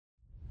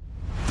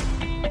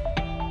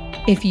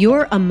If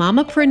you're a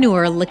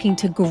mamapreneur looking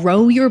to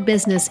grow your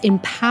business in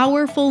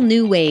powerful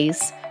new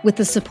ways with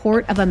the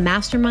support of a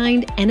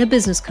mastermind and a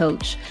business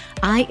coach,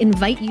 I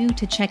invite you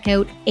to check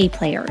out A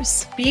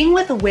Players. Being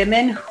with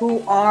women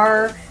who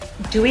are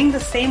doing the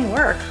same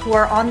work, who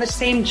are on the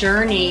same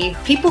journey,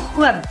 people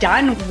who have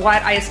done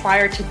what I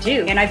aspire to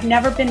do. And I've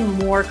never been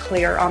more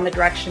clear on the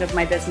direction of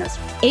my business.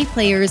 A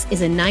Players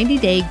is a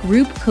 90-day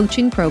group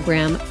coaching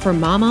program for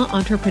mama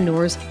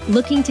entrepreneurs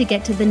looking to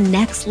get to the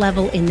next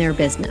level in their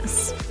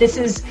business. This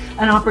is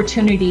an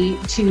opportunity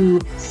to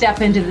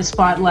step into the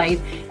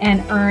spotlight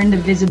and earn the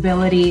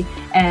visibility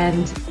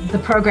and the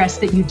progress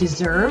that you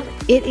deserve.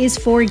 It is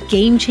for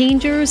game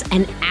changers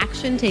and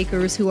action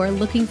takers who are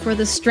looking for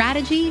the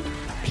strategy,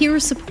 peer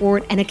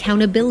support, and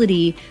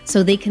accountability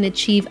so they can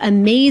achieve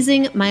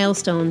amazing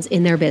milestones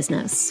in their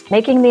business.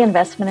 Making the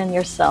investment in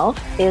yourself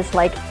is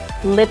like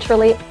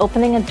literally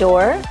opening a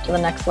door to the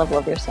next level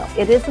of yourself.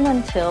 It isn't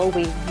until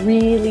we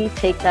really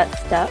take that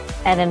step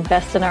and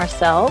invest in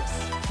ourselves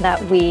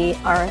that we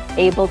are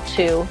able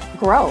to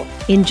grow.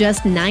 In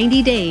just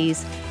 90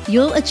 days,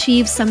 you'll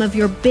achieve some of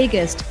your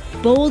biggest,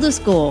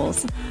 boldest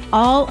goals,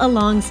 all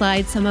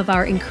alongside some of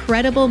our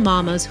incredible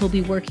mamas who'll be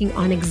working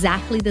on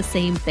exactly the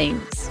same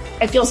things.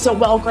 I feel so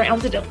well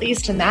grounded, at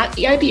least in that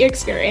VIB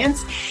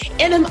experience.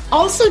 And I'm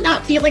also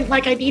not feeling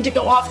like I need to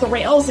go off the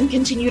rails and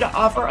continue to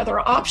offer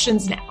other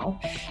options now,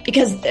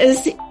 because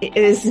this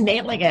is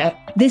nailing it.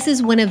 This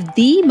is one of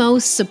the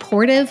most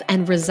supportive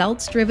and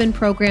results-driven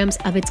programs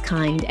of its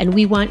kind, and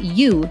we want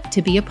you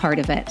to be a part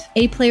of it.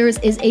 A Players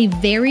is a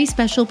very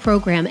special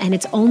program, and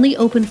it's only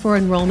open for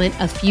enrollment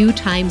a few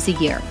times a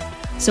year.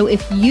 So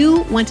if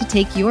you want to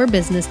take your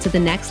business to the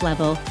next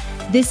level,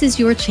 this is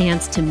your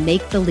chance to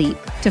make the leap.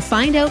 To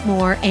find out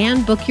more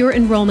and book your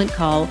enrollment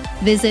call,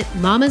 visit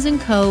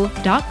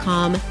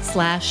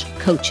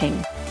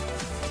mamasandco.com/coaching.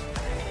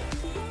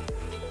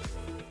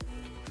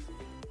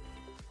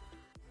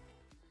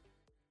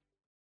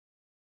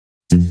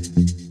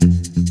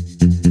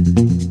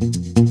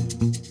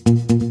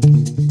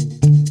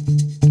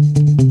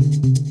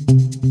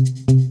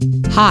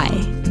 Hi,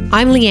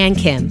 I'm Leanne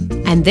Kim,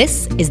 and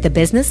this is The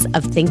Business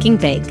of Thinking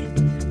Big,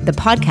 the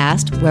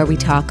podcast where we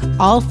talk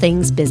all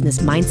things business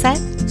mindset,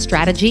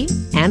 strategy,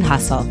 and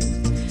hustle.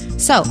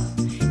 So,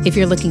 if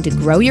you're looking to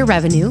grow your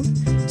revenue,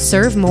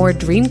 serve more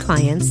dream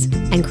clients,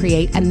 and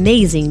create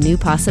amazing new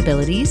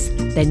possibilities,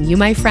 then you,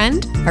 my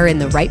friend, are in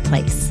the right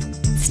place.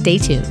 Stay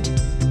tuned.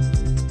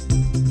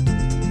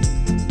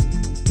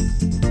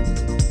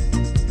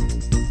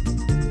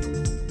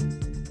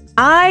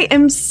 I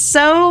am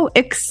so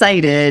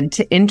excited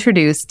to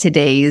introduce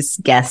today's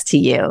guest to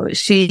you.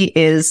 She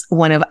is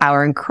one of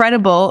our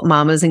incredible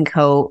Mamas &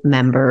 Co.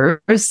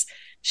 members.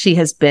 She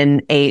has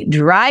been a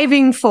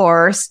driving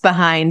force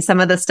behind some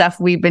of the stuff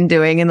we've been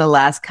doing in the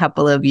last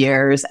couple of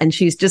years, and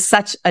she's just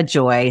such a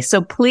joy.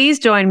 So please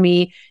join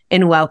me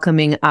in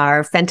welcoming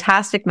our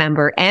fantastic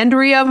member,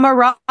 Andrea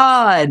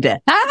Mourad.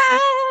 Hi!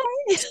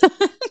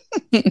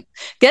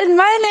 Good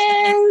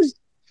morning!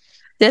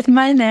 Good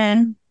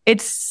morning.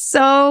 It's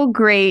so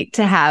great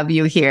to have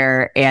you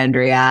here,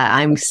 Andrea.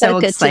 I'm so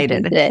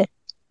excited.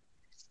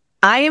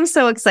 I am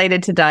so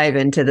excited to dive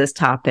into this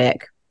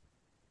topic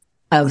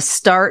of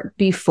start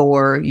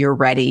before you're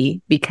ready,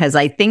 because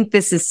I think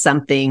this is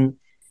something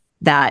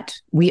that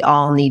we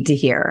all need to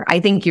hear.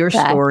 I think your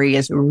story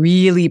is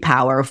really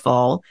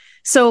powerful.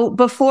 So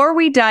before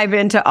we dive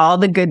into all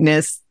the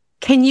goodness,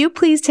 can you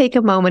please take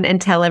a moment and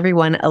tell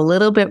everyone a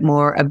little bit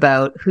more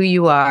about who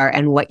you are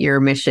and what your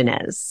mission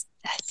is?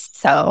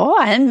 So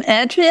I'm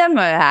Andrea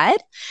Mourad.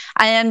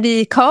 I am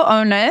the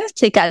co-owner,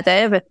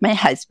 together with my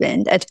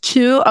husband, of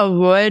 2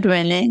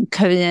 award-winning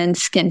Korean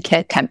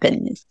skincare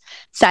companies.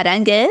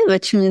 Sarange,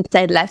 which means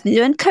I love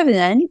you in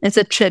Korean, is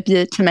a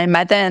tribute to my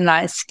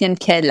mother-in-law's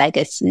skincare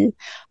legacy,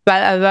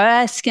 while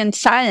Aurora Skin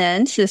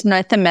Science is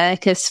North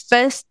America's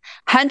first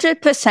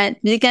 100%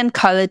 vegan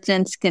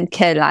collagen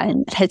skincare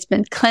line that has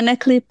been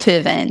clinically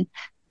proven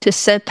to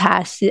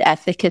surpass the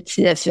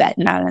efficacy of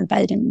retinol and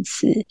vitamin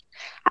C.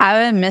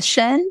 Our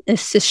mission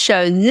is to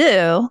show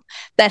you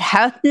that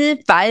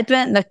healthy,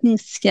 vibrant-looking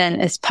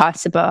skin is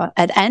possible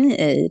at any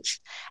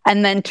age,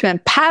 and then to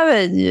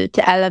empower you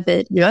to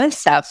elevate your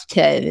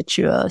self-care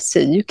rituals so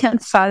you can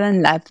fall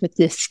in love with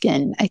your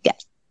skin again.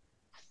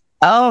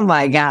 Oh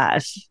my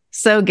gosh.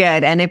 So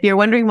good. And if you're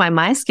wondering why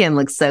my skin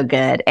looks so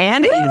good,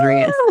 and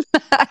Andrea's,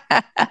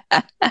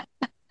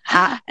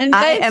 I'm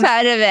very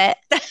proud of it.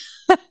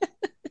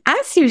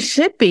 As you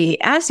should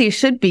be.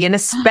 And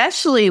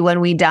especially when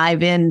we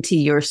dive into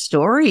your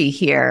story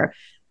here,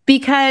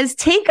 because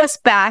take us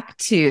back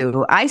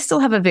to, I still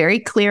have a very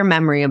clear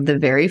memory of the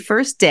very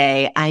first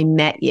day I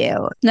met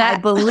you. I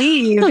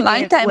believe a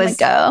long time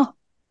ago.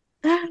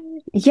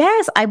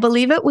 Yes, I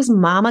believe it was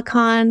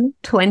MamaCon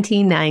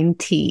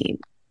 2019.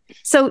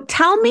 So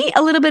tell me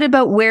a little bit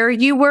about where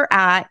you were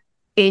at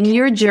in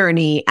your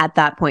journey at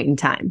that point in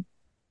time.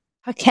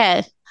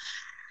 Okay.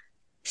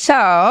 So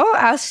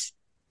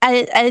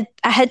I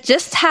had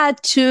just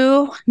had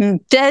 2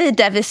 very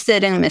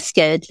devastating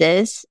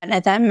miscarriages, and I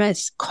then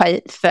was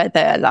quite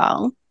further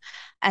along.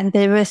 and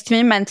they were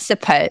 3 months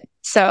apart.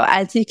 So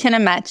as you can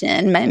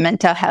imagine, my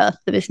mental health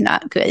was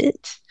not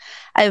great.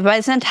 I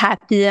wasn't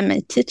happy in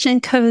my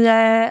teaching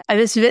career. I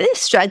was really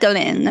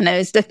struggling, and I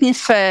was looking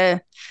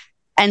for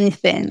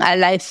anything, a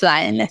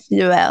lifeline, if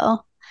you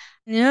will.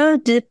 I knew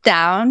deep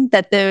down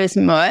that there was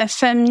more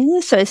for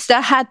me. So I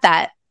still had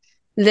that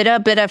little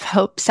bit of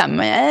hope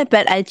somewhere,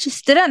 but I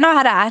just didn't know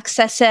how to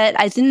access it.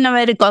 I didn't know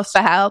where to go for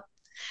help.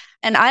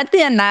 And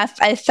oddly enough,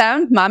 I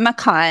found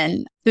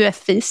MamaCon through a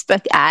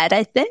Facebook ad,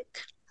 I think.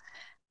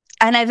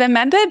 And I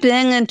remember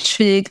being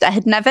intrigued. I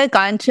had never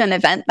gone to an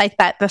event like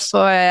that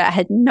before. I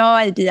had no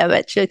idea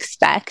what to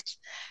expect.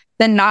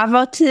 The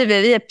novelty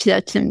really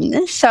appealed to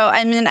me. So,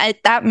 I mean,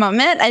 at that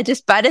moment, I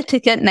just bought a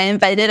ticket and I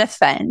invited a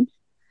friend.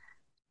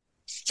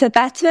 So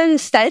that's where we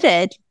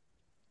started.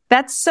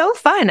 That's so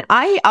fun.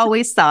 I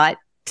always thought,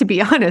 to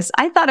be honest,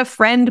 I thought a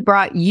friend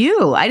brought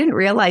you. I didn't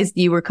realize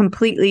you were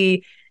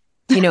completely,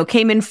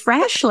 came in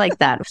fresh like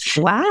that.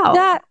 Wow.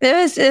 Yeah, it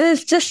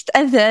was just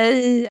a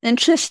very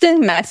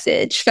interesting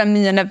message from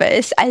the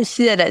universe. I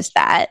see it as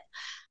that.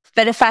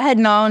 But if I had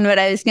known what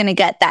I was going to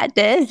get that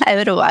day, I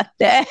would have walked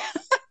there.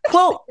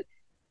 Well,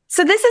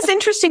 so this is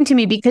interesting to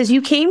me because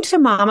you came to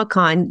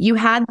MamaCon, you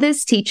had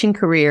this teaching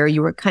career,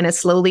 you were kind of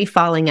slowly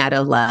falling out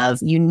of love.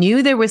 You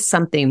knew there was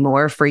something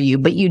more for you,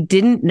 but you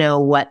didn't know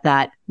what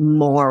that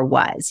more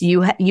was.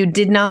 You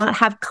did not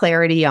have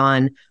clarity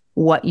on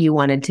what you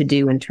wanted to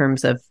do in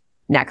terms of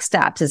next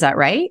steps. Is that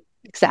right?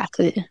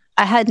 Exactly.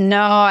 I had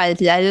no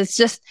idea. It's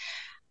just,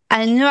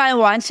 I knew I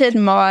wanted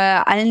more.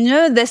 I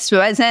knew this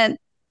wasn't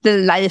the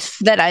life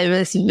that I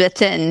was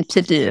written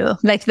to do.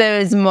 Like there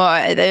was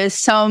more. There was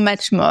so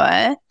much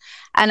more.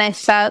 And I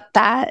felt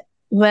that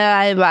where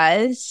I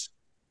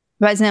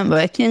wasn't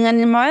working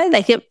anymore.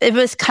 Like it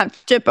was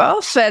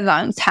comfortable for a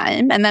long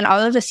time. And then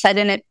all of a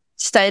sudden it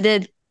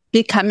started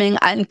becoming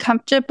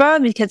uncomfortable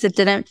because it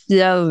didn't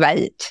feel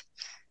right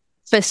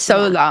for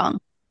so long,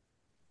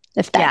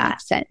 if that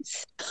makes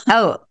sense.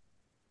 Oh,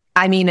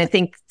 I mean, I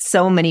think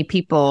so many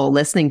people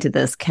listening to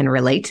this can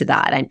relate to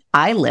that.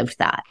 I lived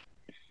that.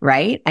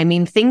 Right? I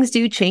mean, things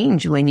do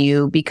change when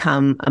you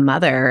become a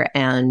mother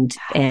and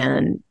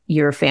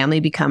your family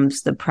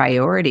becomes the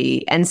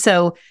priority. And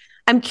so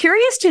I'm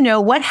curious to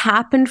know what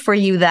happened for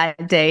you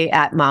that day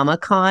at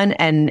MamaCon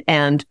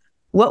and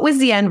what was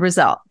the end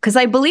result? Because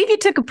I believe you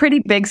took a pretty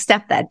big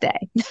step that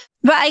day.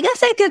 But I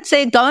guess I could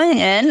say going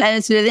in, I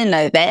was really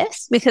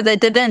nervous because I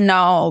didn't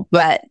know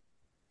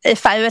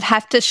if I would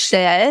have to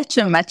share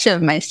too much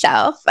of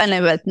myself, and I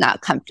was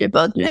not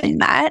comfortable doing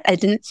that. I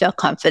didn't feel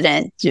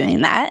confident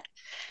doing that.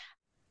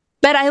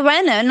 But I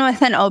went in with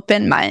an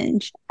open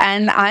mind.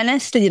 And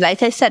honestly,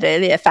 like I said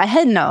earlier, if I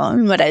had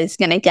known what I was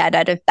going to get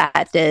out of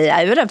that day,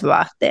 I would have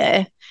walked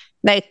there.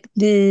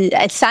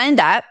 I signed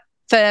up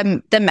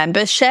for the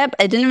membership.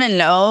 I didn't even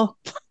know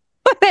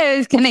what I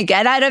was going to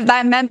get out of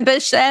that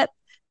membership.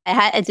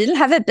 I didn't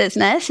have a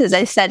business, as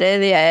I said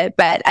earlier,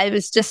 but I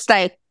was just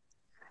like,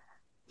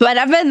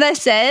 whatever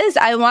this is,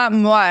 I want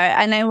more.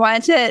 And I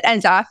want it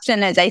as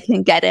often as I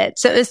can get it.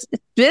 So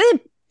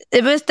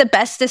it was the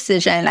best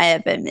decision I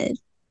ever made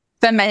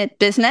for my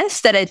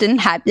business that I didn't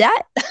have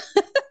yet.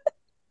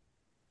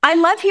 I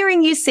love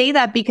hearing you say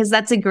that because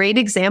that's a great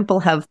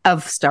example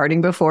of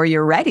starting before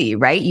you're ready,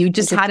 right? You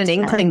just had an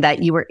inkling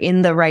that you were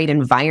in the right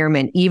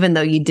environment, even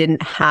though you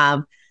didn't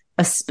have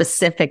a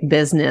specific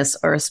business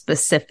or a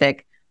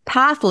specific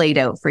path laid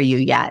out for you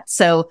yet.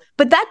 So,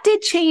 but that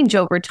did change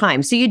over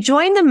time. So you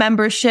joined the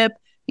membership,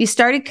 you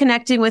started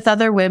connecting with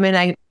other women.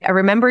 I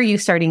remember you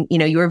starting,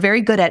 you were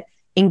very good at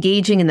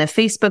engaging in the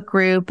Facebook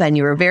group, and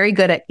you were very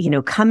good at,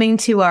 coming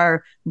to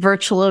our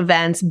virtual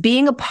events,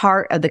 being a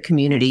part of the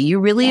community. You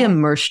really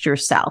immersed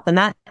yourself, and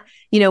that,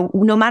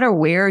 no matter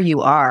where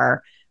you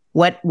are,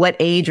 what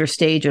age or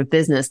stage of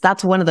business,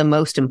 that's one of the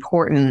most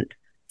important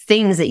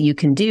things that you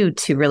can do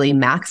to really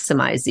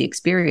maximize the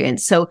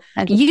experience. So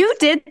you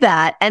did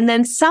that. And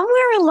then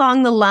somewhere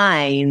along the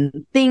line,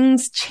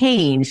 things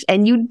changed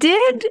and you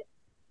did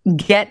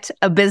get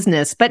a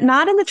business, but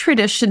not in the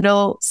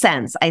traditional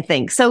sense, I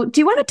think. So do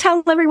you want to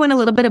tell everyone a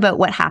little bit about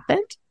what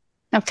happened?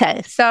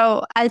 Okay.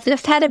 So I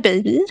just had a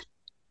baby,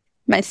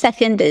 my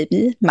second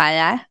baby,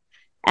 Maya.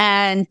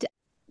 And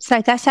so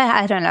I guess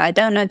I don't know. I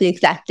don't know the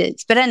exact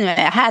dates. But anyway,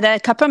 I had a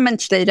couple of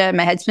months later,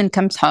 my husband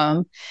comes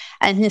home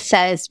and he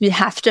says, we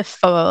have to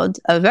fold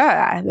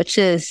Aurora, which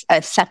is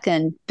a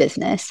second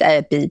business,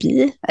 a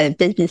baby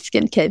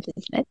skincare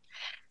business.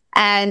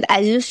 And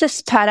I use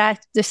this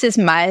product. This is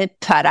my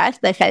product.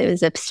 Like I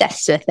was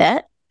obsessed with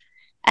it.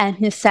 And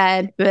he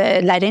said,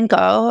 we're letting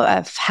go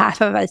of half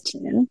of our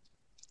team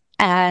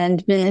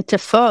and we need to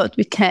fold.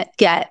 We can't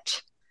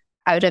get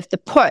out of the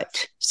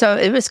port. So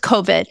it was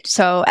COVID.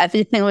 So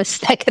everything was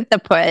stuck at the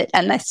port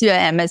unless you're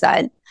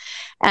Amazon.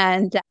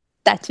 And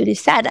that's what he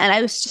said. And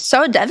I was just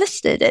so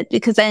devastated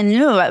because I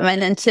knew I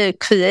went into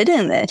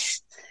creating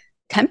this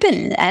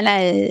company and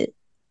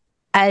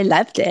I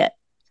loved it.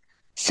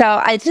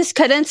 So I just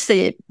couldn't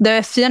sleep. There were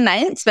a few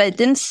nights where I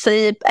didn't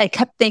sleep. I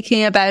kept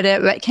thinking about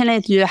it. What can I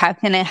do? How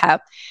can I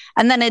help?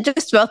 And then I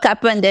just woke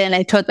up one day and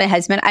I told my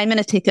husband, I'm going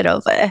to take it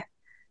over.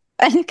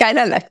 and kind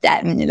of looked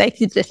at me like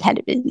you just had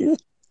a baby.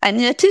 And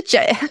you're a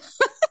teacher.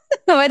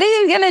 What are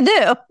you going to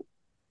do?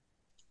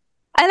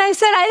 And I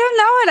said, I don't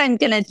know what I'm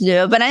going to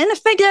do, but I'm going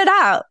to figure it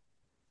out.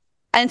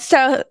 And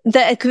so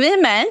the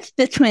agreement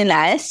between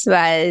us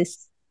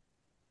was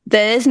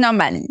there is no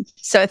money.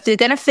 So if you're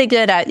going to figure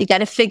it out, you got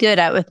to figure it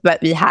out with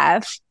what we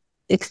have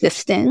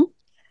existing.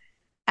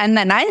 And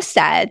then I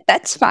said,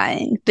 that's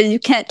fine, but you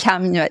can't tell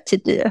me what to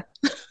do.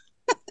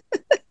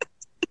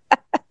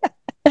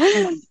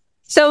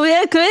 So we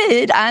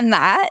agreed on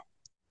that.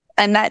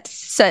 And that's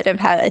sort of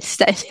how it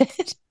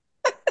started.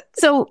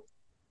 So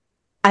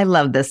I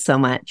love this so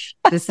much.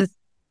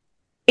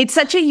 It's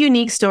such a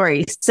unique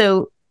story.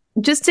 So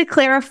just to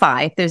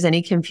clarify, if there's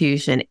any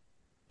confusion,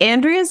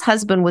 Andrea's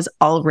husband was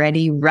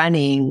already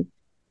running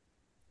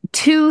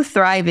 2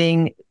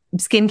 thriving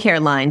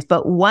skincare lines,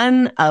 but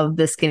one of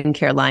the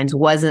skincare lines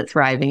wasn't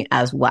thriving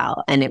as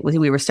well. And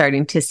we were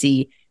starting to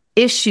see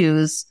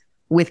issues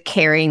with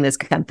carrying this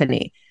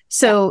company.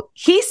 So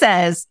he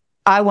says,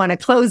 I want to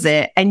close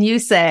it. And you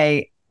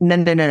say,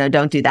 no,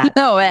 don't do that.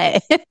 No way.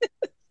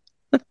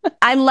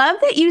 I love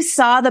that you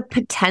saw the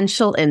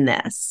potential in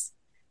this.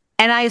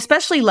 And I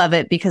especially love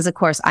it because, of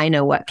course, I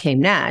know what came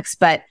next.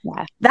 But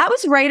that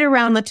was right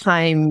around the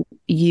time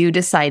you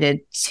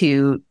decided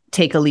to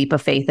take a leap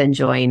of faith and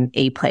join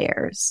A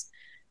Players.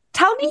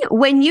 Tell me,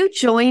 when you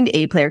joined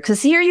A Player,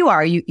 because here you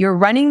are, you're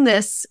running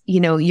this,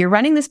 you're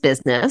running this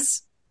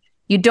business.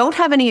 You don't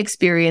have any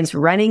experience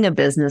running a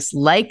business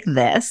like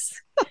this.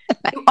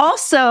 You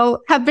also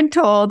have been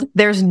told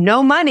there's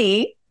no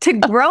money to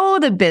grow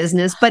the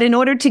business, but in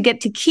order to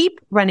get to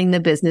keep running the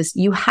business,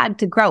 you had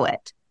to grow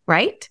it,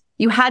 right?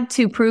 You had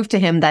to prove to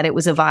him that it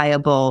was a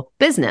viable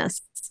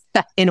business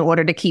in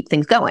order to keep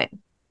things going.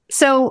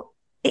 So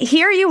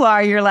here you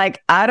are, you're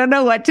like, I don't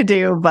know what to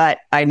do, but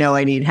I know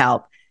I need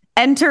help.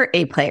 Enter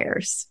A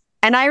Players.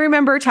 And I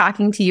remember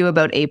talking to you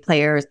about A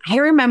Players. I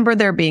remember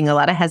there being a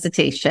lot of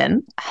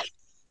hesitation.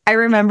 I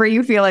remember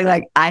you feeling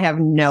like, I have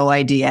no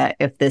idea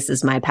if this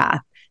is my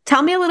path.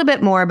 Tell me a little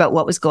bit more about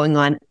what was going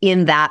on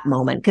in that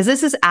moment, because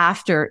this is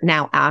after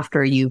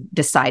you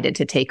decided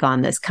to take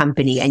on this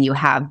company and you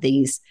have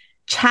these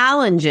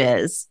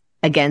challenges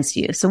against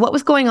you. So what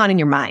was going on in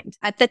your mind?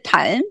 At the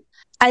time,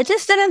 I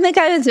just didn't think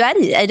I was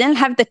ready. I didn't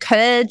have the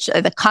courage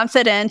or the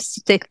confidence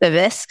to take the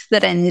risks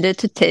that I needed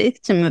to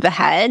take to move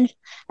ahead.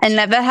 I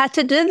never had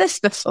to do this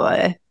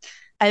before.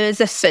 I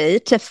was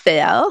afraid to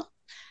fail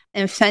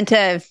in front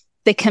of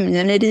the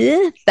community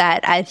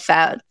that I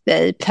felt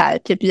very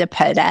proud to be a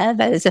part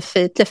of. I was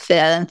afraid to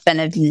fail in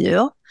front of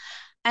you.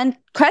 And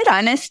quite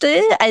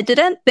honestly, I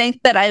didn't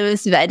think that I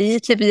was ready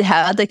to be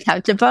held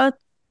accountable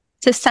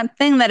to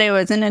something that I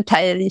wasn't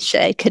entirely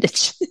sure I could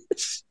achieve.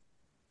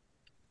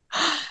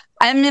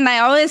 I mean, I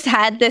always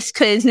had this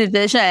crazy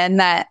vision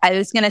that I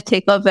was going to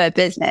take over a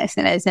business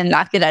and I was going to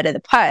knock it out of the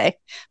park.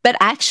 But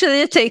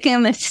actually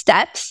taking the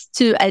steps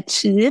to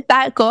achieve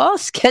that goal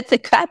scared the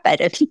crap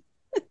out of me.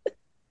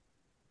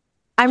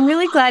 I'm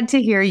really glad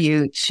to hear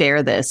you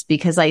share this,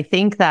 because I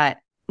think that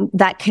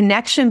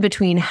connection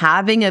between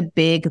having a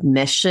big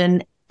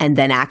mission and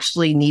then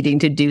actually needing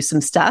to do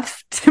some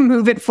stuff to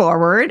move it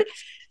forward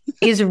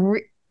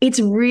it's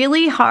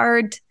really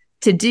hard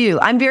to do.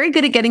 I'm very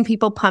good at getting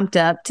people pumped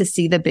up to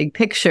see the big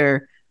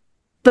picture,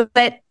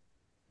 but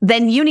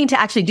then you need to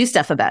actually do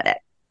stuff about it.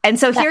 And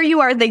so here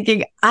you are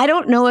thinking, I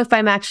don't know if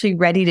I'm actually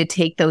ready to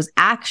take those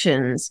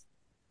actions.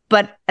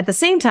 But at the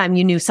same time,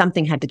 you knew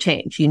something had to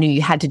change. You knew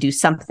you had to do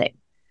something.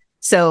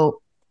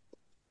 So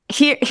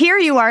here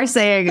you are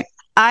saying,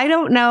 I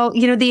don't know,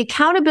 the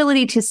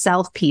accountability to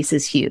self piece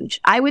is huge.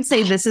 I would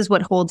say this is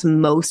what holds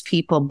most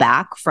people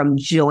back from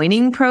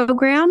joining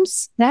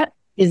programs. That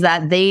is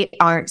that they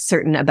aren't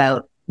certain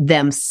about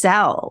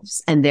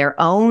themselves and their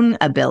own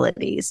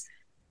abilities.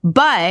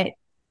 But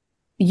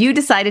you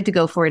decided to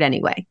go for it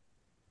anyway.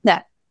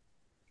 Yeah.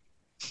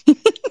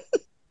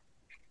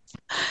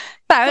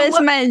 That was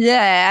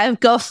I'll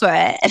go for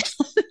it.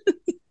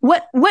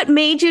 What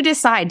made you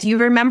decide? Do you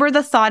remember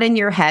the thought in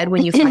your head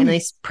when you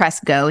finally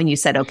pressed go and you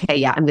said, okay,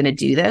 yeah, I'm going to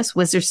do this?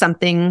 Was there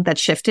something that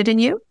shifted in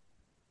you?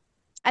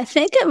 I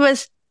think it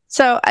was,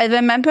 so I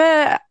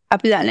remember, I'll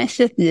be honest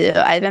with you,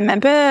 I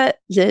remember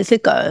years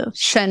ago,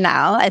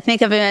 Chanel, I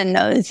think everyone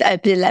knows our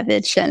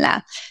beloved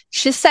Chanel.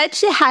 She said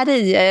she had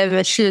a year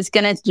where she was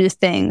going to do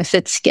things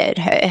that scared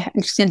her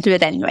and she's going to do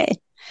it anyway.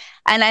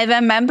 And I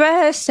remember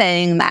her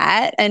saying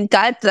that, and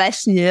God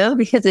bless you,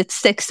 because it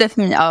sticks with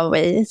me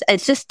always. I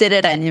just did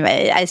it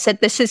anyway. I said,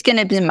 this is going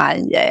to be my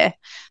year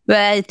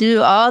where I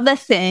do all the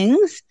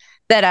things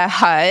that are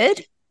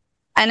hard,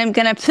 and I'm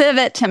going to prove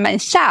it to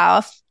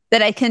myself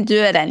that I can do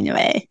it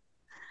anyway.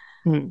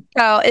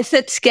 So if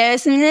it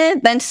scares me,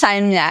 then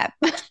sign me up.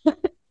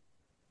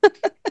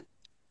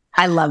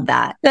 I love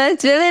that.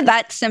 It's really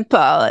that simple.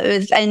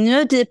 I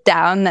knew deep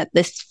down that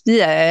this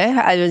fear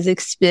I was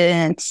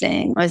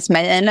experiencing was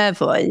my inner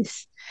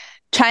voice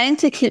trying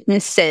to keep me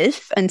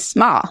safe and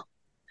small.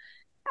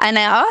 And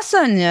I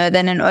also knew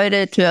that in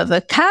order to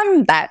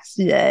overcome that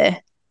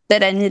fear,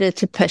 that I needed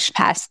to push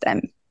past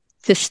them.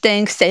 just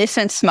staying safe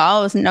and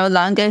small was no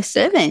longer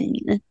serving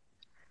me.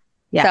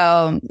 Yeah.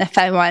 So if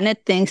I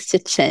wanted things to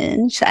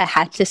change, I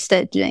had to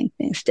start doing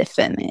things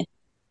differently.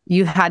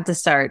 You had to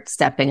start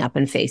stepping up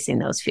and facing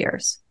those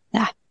fears.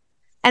 Yeah.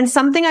 And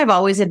something I've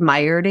always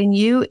admired in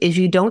you is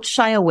you don't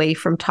shy away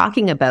from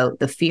talking about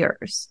the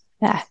fears.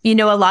 Yeah. You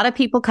know, a lot of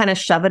people kind of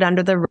shove it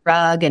under the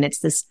rug and it's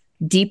this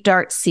deep,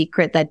 dark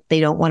secret that they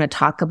don't want to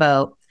talk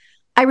about.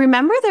 I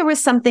remember there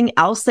was something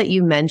else that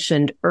you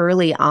mentioned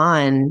early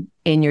on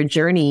in your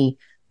journey,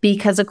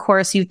 because of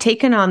course you've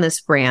taken on this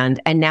brand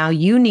and now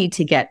you need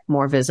to get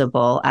more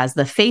visible as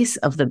the face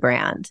of the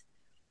brand.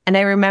 And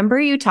I remember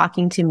you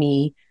talking to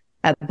me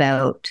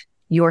about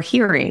your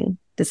hearing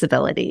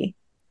disability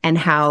and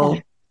how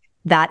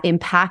that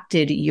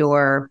impacted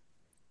your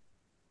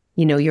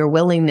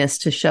willingness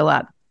to show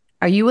up.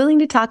 Are you willing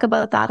to talk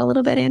about that a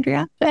little bit,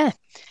 Andrea?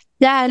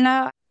 Yeah,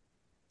 no.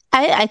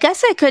 I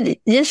guess I could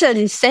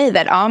usually say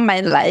that all my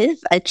life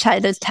I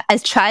tried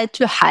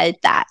to hide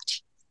that.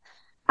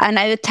 And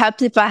I would tell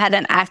people I had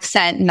an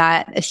accent,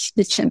 not a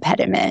speech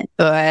impediment,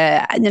 or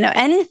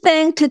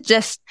anything to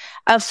just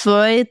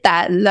avoid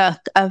that look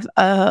of,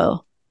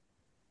 oh,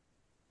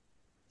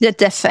 you're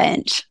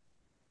different.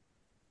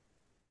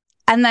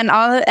 And then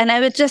I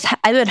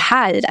would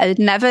hide. I would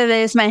never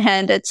raise my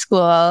hand at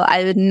school.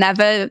 I would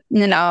never,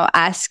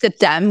 ask a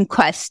dumb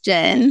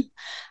question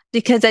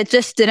because I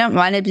just didn't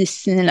want to be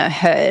seen or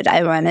heard.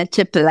 I wanted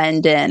to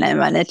blend in. I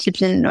wanted to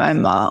be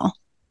normal.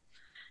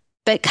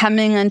 But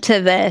coming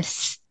into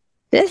this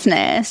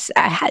business,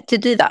 I had to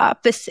do the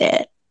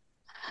opposite.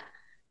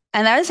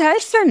 And that was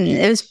hard for me.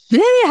 It was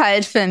really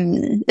hard for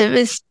me. It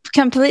was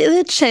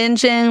completely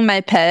changing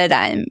my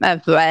paradigm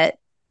of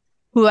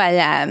who I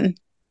am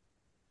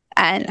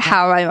and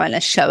how I want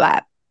to show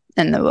up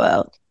in the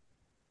world.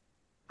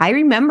 I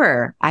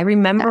remember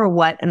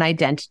what an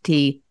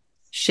identity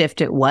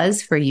shift it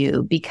was for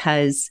you,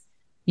 because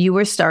you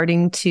were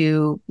starting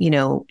to,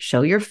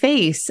 show your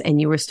face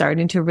and you were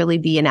starting to really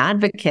be an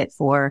advocate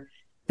for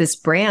this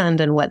brand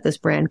and what this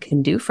brand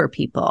can do for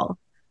people.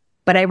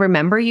 But I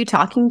remember you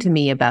talking to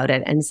me about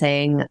it and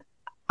saying,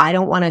 I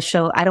don't want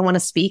to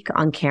speak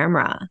on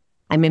camera.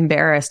 I'm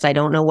embarrassed. I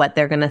don't know what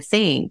they're going to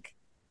think.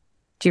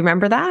 Do you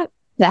remember that?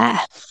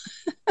 Yeah.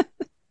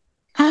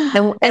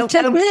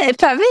 It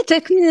probably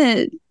took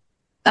me,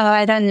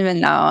 I don't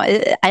even know.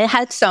 I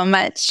had so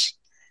much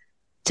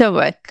to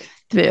work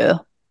through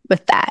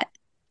with that.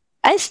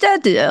 I still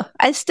do.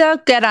 I still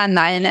get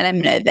online and I'm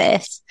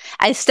nervous.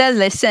 I still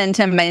listen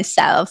to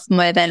myself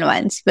more than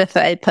once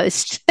before I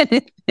post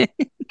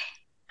anything.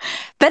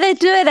 But I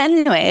do it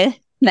anyway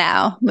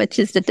now, which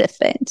is the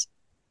difference.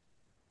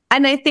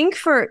 And I think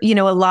for,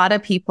 a lot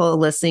of people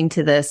listening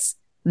to this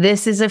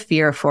is a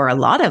fear for a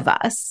lot of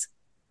us.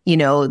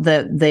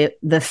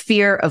 The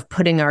fear of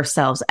putting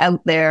ourselves out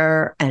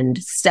there and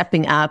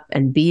stepping up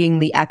and being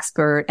the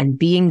expert and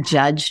being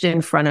judged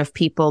in front of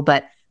people.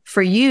 But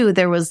for you,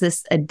 there was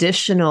this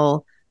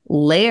additional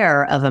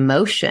layer of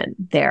emotion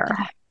there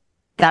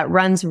that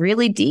runs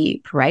really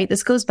deep, right?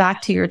 This goes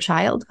back to your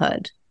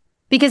childhood,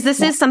 because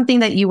this is something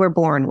that you were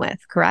born with,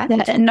 correct?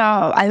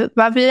 No,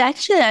 we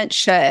actually aren't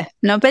sure.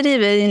 Nobody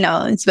really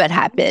knows what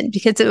happened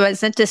because it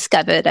wasn't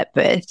discovered at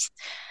birth.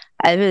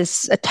 I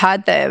was a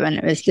toddler when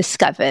it was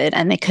discovered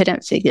and they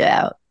couldn't figure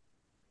out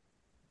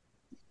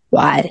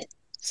why.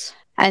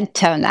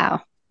 Until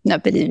now,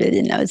 nobody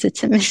really knows.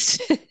 It's a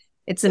mystery.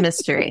 It's a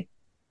mystery.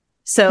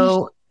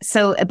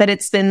 But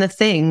it's been the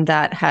thing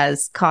that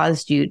has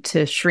caused you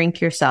to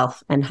shrink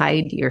yourself and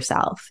hide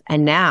yourself.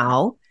 And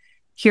now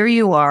here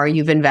you are,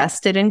 you've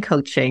invested in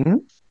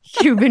coaching,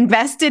 you've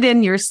invested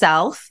in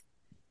yourself.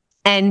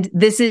 And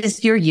this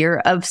is your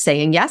year of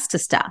saying yes to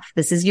stuff.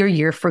 This is your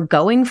year for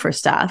going for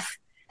stuff.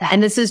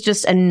 And this is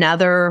just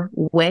another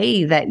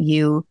way that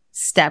you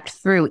stepped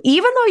through,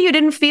 even though you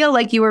didn't feel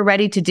like you were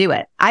ready to do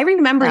it. I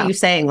remember you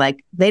saying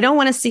they don't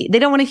want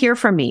to hear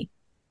from me.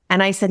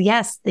 And I said,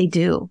 yes, they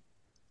do.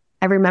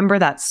 I remember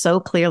that so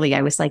clearly.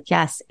 I was like,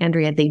 yes,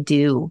 Andrea, they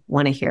do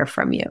want to hear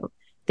from you.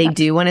 They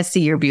do want to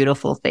see your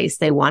beautiful face.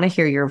 They want to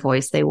hear your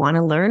voice. They want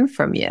to learn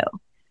from you.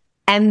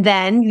 And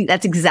then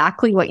that's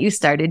exactly what you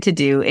started to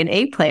do in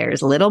A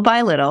Players. Little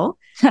by little,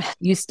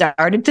 you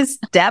started to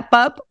step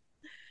up.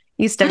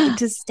 You started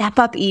to step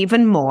up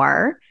even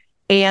more.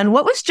 And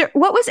what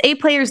was A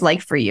Players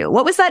like for you?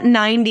 What was that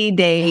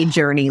 90-day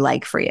journey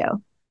like for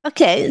you?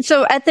 Okay,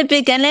 so at the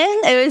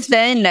beginning, it was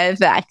very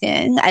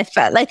nerve-wracking. I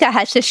felt like I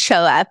had to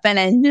show up and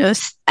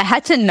I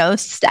had to know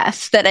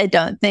stuff that I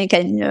don't think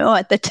I knew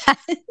at the time.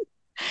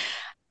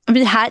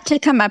 We had to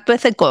come up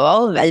with a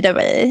goal right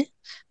away,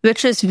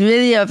 which was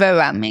really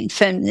overwhelming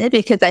for me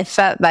because I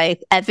felt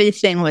like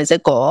everything was a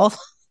goal.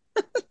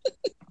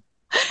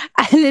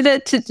 I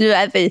needed to do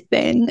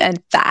everything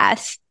and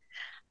fast.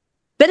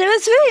 But it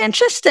was really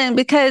interesting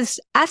because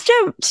after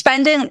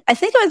spending, I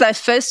think it was our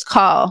first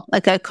call,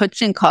 like our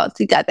coaching call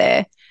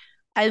together,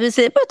 I was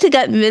able to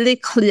get really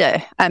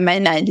clear on my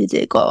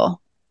 90-day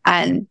goal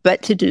and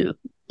what to do,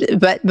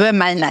 what were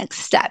my next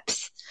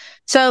steps.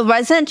 So it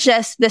wasn't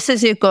just, this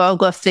is your goal,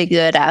 go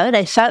figure it out.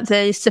 I felt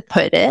very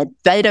supported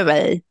right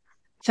away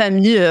from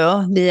you,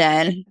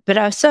 Leanne, but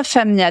also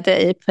from the other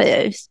A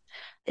players.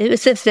 It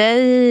was a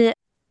very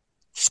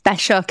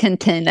special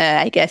container,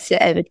 I guess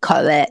I would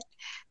call it,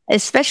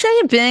 especially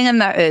being in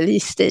the early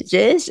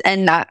stages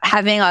and not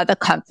having all the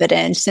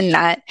confidence and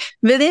not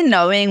really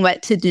knowing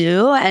what to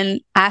do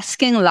and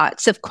asking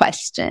lots of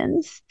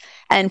questions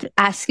and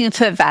asking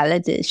for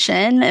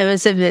validation. It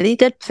was a really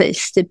good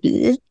place to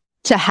be,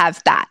 to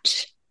have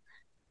that.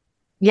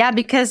 Yeah,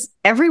 because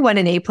everyone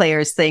in A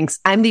players thinks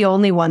I'm the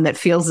only one that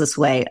feels this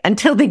way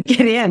until they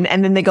get in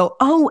and then they go,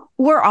 oh,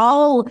 we're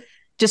all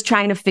just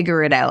trying to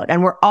figure it out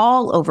and we're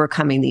all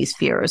overcoming these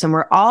fears and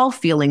we're all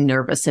feeling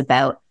nervous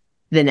about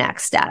the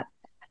next step.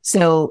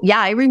 So yeah,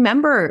 I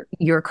remember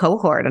your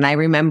cohort and I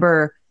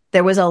remember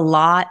there was a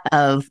lot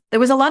of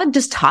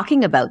just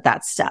talking about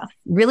that stuff,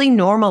 really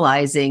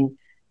normalizing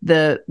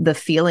the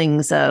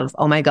feelings of,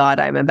 oh my God,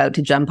 I'm about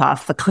to jump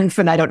off the cliff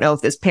and I don't know if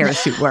this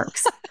parachute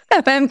works.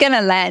 If I'm going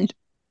to land.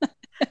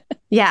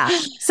 Yeah.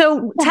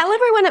 So tell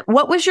everyone,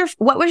 what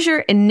was your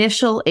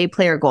initial A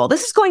player goal?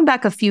 This is going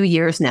back a few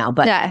years now,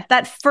 but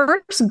that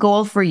first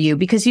goal for you,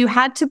 because you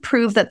had to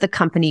prove that the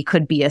company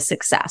could be a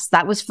success.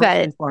 That was first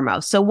and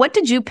foremost. So what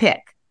did you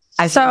pick?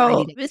 I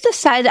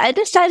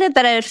decided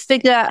that I would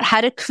figure out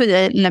how to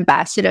create an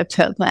ambassador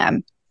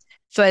program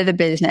for the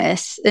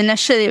business.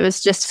 Initially, it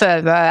was just for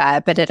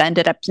Aurora, but it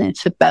ended up being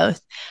for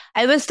both.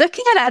 I was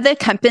looking at other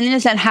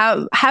companies and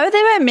how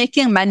they were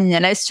making money,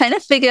 and I was trying to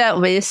figure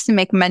out ways to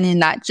make money,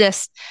 not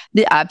just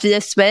the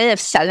obvious way of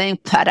selling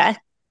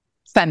product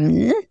from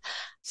me.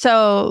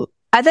 So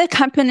other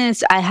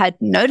companies I had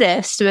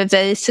noticed were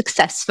very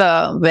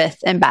successful with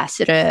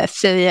ambassador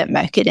affiliate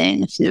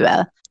marketing, if you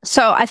will.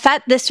 So I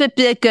thought this would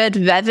be a good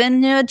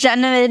revenue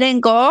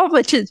generating goal,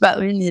 which is what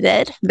we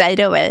needed right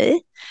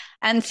away.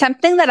 And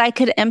something that I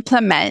could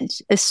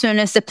implement as soon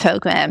as the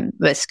program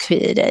was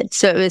created.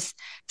 So it was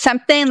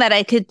something that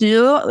I could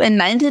do in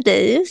 90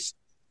 days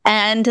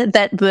and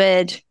that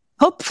would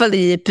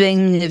hopefully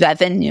bring me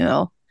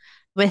revenue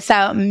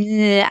without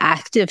me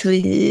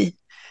actively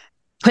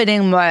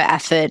putting more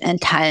effort and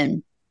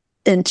time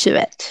into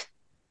it.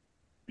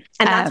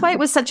 And that's why it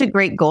was such a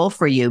great goal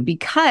for you,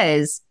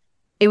 because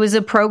it was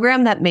a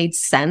program that made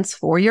sense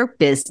for your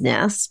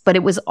business, but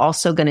it was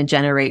also going to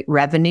generate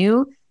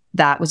revenue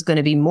that was going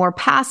to be more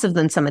passive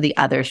than some of the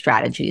other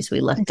strategies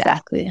we looked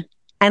at.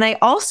 And I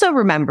also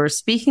remember,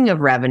 speaking of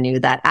revenue,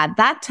 that at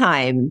that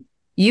time,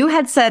 you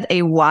had set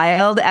a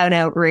wild and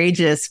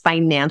outrageous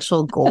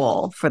financial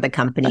goal for the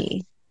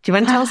company. Do you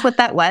want to tell us what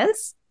that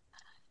was?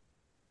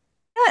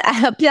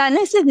 I'll be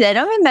honest with you, I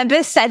don't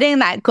remember setting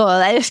that goal.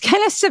 I was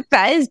kind of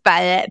surprised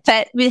by it,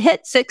 but we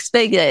hit 6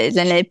 figures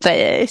in A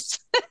players.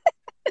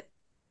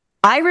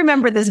 I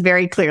remember this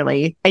very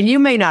clearly, and you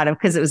may not have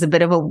because it was a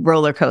bit of a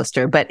roller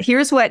coaster, but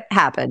here's what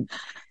happened.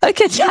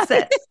 Okay,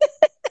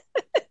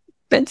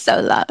 been so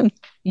long.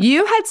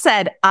 You had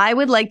said, I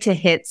would like to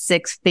hit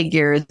 6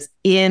 figures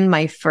in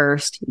my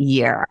first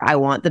year. I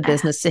want the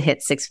business to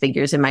hit 6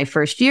 figures in my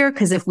first year,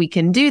 because if we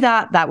can do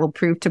that, that will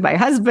prove to my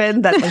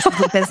husband that this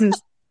is a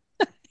business.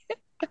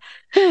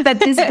 That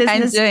this business.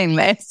 I'm doing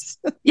this.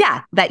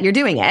 Yeah, that you're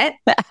doing it.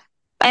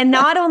 And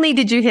not only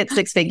did you hit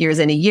 6 figures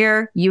in a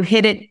year, you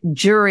hit it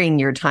during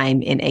your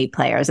time in A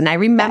players. And I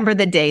remember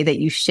the day that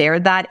you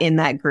shared that in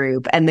that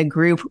group, and the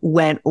group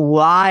went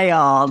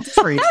wild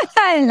for you.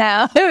 I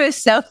know. It was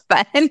so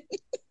fun.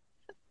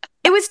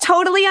 It was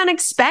totally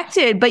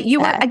unexpected, but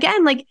you were,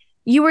 again, like,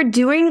 you were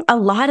doing a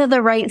lot of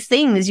the right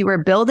things. You were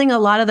building a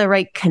lot of the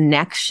right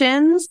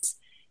connections.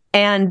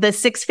 And the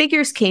 6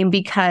 figures came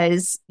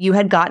because you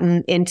had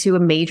gotten into a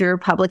major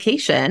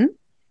publication.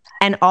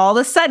 And all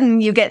of a sudden,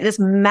 you get this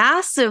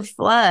massive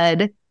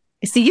flood.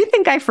 See, you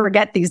think I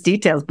forget these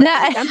details, but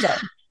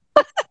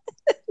no.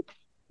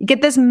 You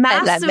get this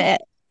massive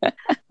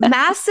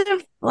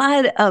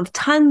flood of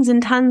tons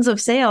and tons of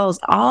sales,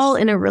 all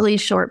in a really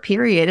short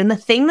period. And the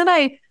thing that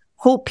I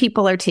hope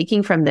people are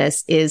taking from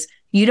this is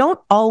you don't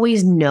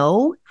always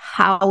know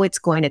how it's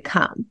going to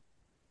come.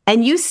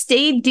 And you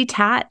stayed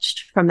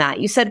detached from that.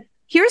 You said,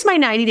 here's my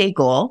 90-day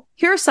goal.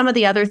 Here are some of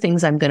the other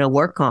things I'm going to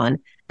work on.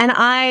 And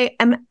I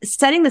am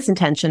setting this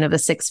intention of a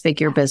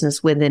 6-figure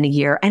business within a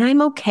year. And I'm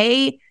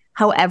okay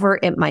however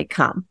it might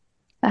come,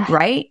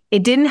 right?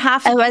 It didn't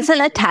have to. I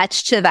wasn't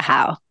attached to the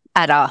how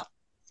at all.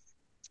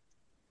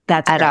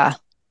 That's at all.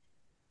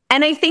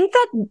 And I think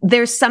that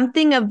there's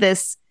something of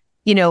this,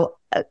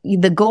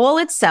 the goal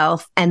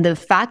itself and the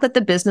fact that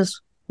the business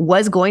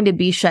was going to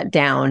be shut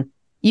down.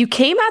 You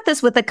came at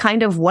this with a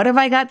kind of, what have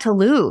I got to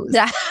lose?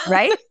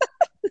 Right?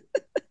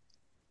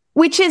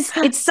 Which is,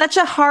 it's such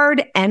a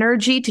hard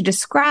energy to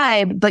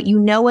describe, but you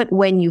know it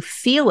when you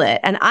feel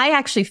it. And I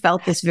actually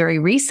felt this very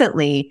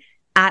recently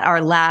at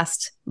our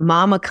last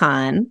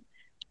MamaCon.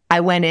 I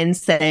went in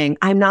saying,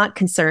 I'm not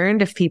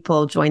concerned if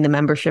people join the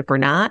membership or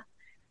not.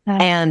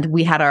 And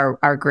we had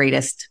our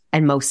greatest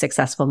and most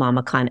successful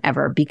MamaCon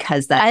ever,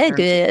 because that I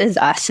agree, it is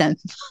awesome.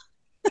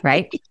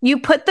 Right? You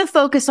put the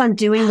focus on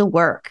doing the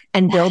work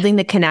and building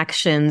the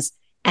connections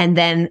and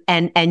then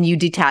and you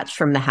detach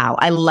from the how.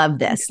 I love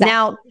this. Exactly.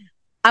 Now,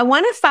 I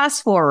want to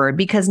fast forward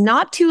because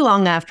not too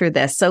long after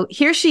this, so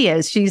here she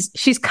is.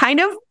 She's kind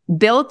of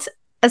built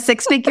a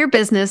 6-figure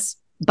business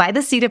by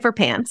the seat of her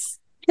pants.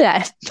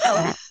 Yes.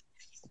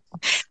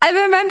 I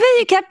remember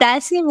you kept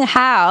asking me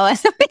how. I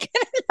said,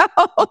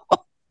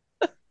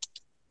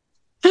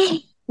 no.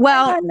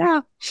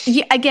 Well,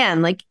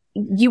 again, like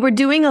you were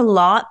doing a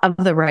lot of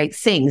the right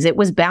things. It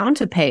was bound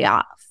to pay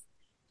off.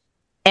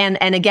 And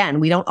again,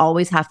 we don't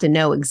always have to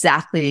know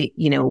exactly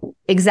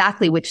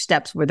which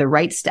steps were the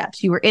right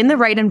steps. You were in the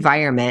right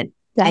environment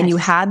and you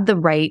had the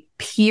right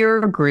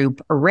peer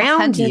group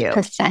around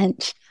 100%.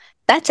 you.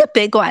 That's a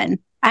big one.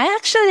 I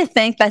actually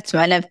think that's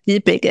one of the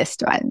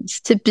biggest ones,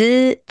 to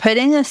be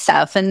putting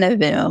yourself in the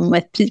room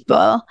with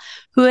people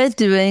who are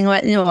doing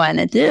what you want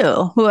to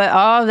do, who are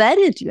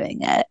already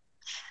doing it.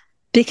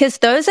 Because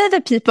those are the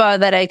people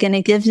that are going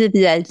to give you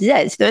the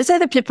ideas. Those are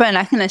the people who are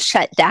not going to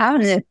shut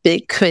down your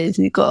big,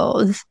 crazy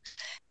goals.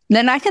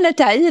 They're not going to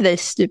tell you they're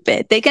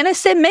stupid. They're going to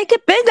say, make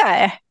it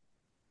bigger.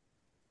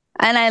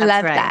 And I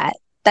love that.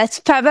 That's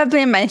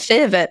probably my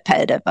favorite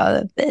part of all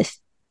of this.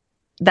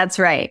 That's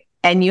right.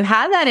 And you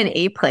had that in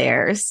A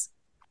players.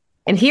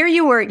 And here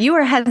you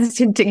were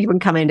hesitant to even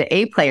come into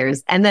A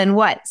players. And then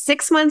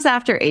 6 months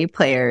after A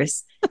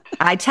players,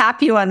 I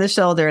tap you on the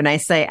shoulder and I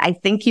say, I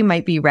think you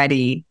might be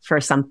ready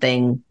for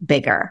something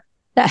bigger.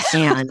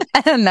 And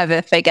I'll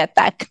never forget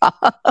that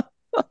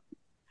call.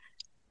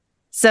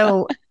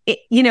 So,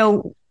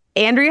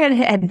 Andrea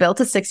had built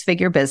a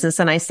 6-figure business.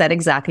 And I said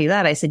exactly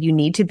that. I said, you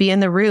need to be in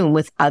the room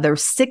with other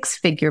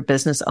 6-figure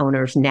business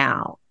owners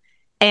now.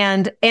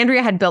 And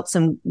Andrea had built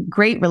some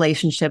great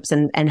relationships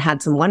and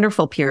had some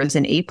wonderful peers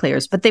and A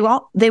players, but they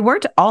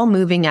weren't all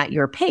moving at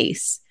your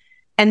pace.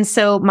 And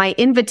so my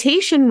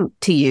invitation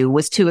to you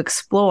was to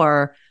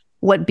explore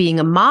what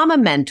being a mama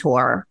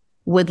mentor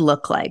would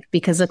look like.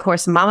 Because of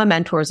course, Mama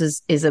Mentors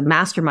is a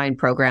mastermind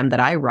program that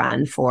I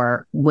run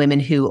for women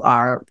who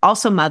are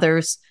also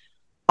mothers,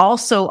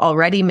 also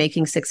already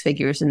making 6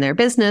 figures in their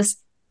business,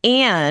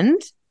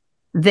 and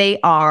they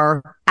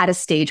are at a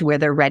stage where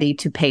they're ready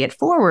to pay it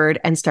forward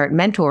and start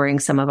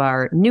mentoring some of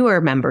our newer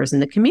members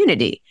in the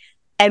community.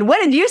 And what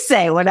did you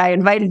say when I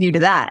invited you to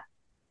that?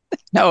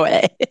 No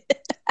way.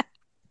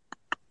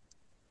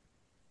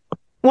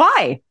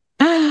 Why?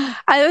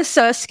 I was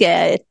so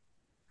scared.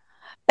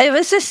 It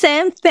was the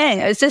same thing.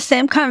 It was the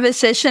same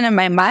conversation in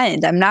my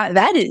mind. I'm not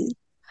ready.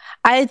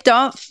 I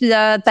don't feel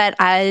that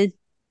I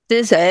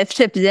deserve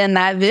to be in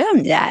that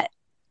room yet.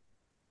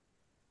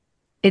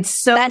 It's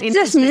so that's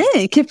just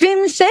me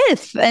keeping me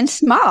safe and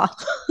small.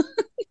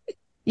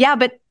 Yeah,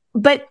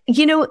 but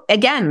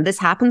again, this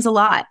happens a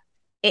lot.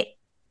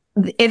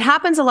 It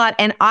happens a lot,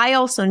 and I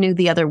also knew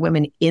the other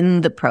women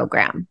in the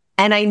program,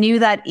 and I knew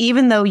that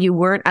even though you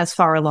weren't as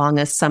far along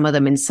as some of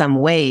them in some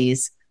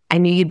ways, I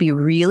knew you'd be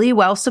really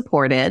well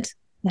supported,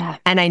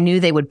 and I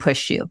knew they would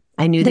push you.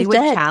 I knew they would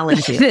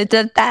challenge you. They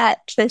did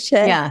that for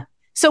sure. Yeah.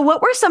 So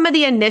what were some of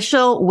the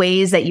initial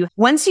ways that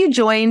once you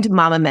joined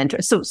Mama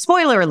Mentor? So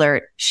spoiler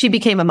alert, she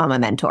became a Mama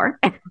Mentor.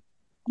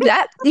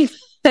 That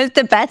was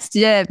the best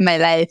year of my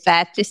life, I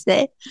have to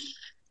say.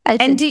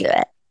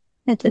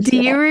 Do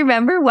you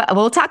remember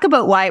we'll talk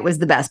about why it was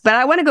the best, but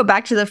I want to go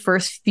back to the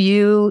first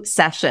few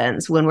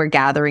sessions when we're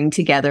gathering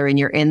together and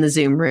you're in the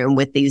Zoom room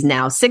with these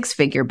now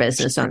 6-figure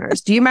business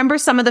owners. Do you remember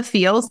some of the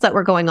feels that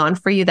were going on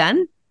for you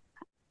then?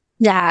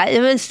 Yeah,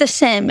 it was the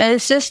same. It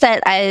was just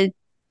that I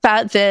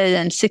felt very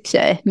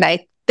insecure.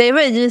 Like they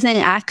were using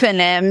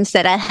acronyms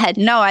that I had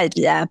no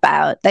idea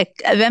about.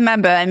 Like,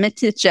 remember, I'm a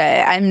teacher.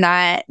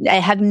 I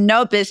have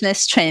no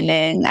business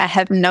training. I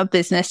have no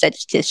business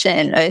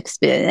education or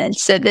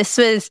experience. So this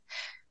was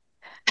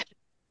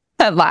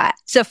a lot.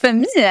 So for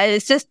me, I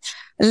was just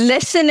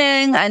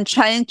listening and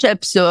trying to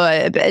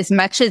absorb as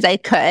much as I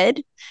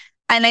could.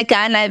 And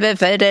again, I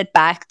reverted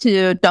back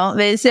to don't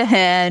raise your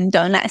hand,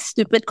 don't ask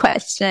stupid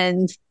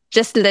questions,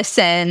 just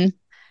listen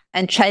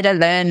and try to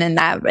learn in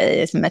that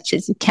way as much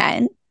as you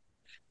can.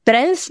 But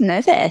I was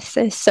nervous.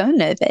 I was so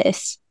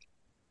nervous.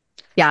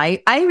 Yeah,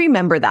 I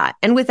remember that.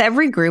 And with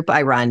every group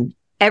I run,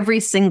 every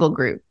single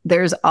group,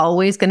 there's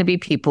always going to be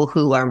people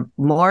who are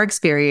more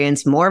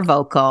experienced, more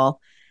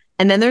vocal.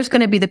 And then there's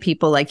going to be the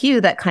people like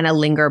you that kind of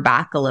linger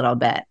back a little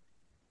bit.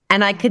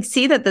 And I could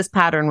see that this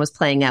pattern was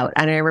playing out.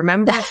 And I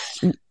remember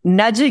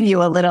nudging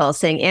you a little,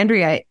 saying,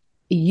 Andrea,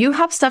 you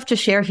have stuff to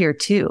share here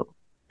too.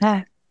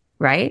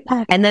 Right.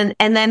 And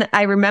then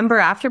I remember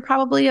after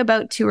probably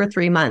about 2 or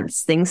 3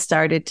 months, things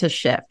started to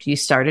shift. You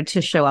started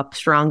to show up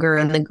stronger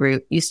in the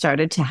group. You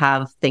started to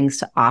have things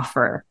to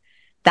offer.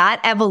 That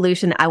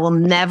evolution, I will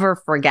never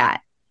forget.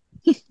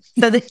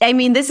 So,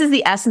 this is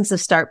the essence of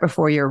start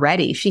before you're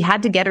ready. She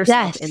had to get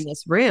herself in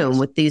this room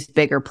with these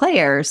bigger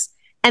players.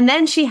 And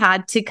then she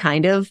had to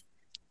kind of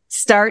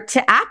start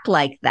to act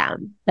like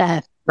them.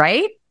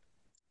 Right?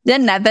 You're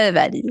never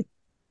ready.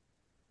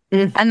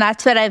 And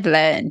that's what I've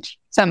learned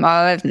from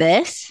all of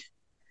this,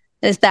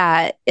 is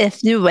that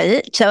if you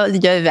wait till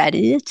you're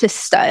ready to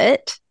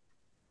start,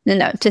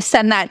 to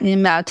send that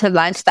email, to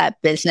launch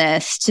that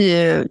business,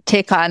 to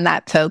take on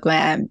that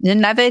program. You're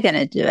never going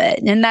to do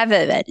it. You're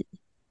never ready.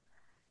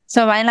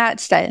 So why not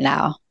start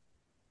now?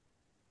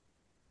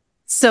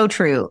 So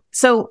true.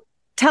 So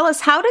tell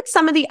us, how did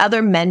some of the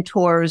other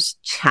mentors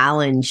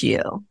challenge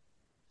you?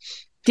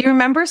 Do you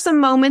remember some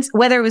moments,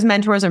 whether it was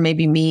mentors or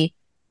maybe me,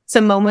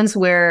 some moments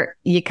where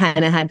you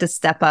kind of had to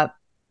step up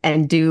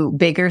and do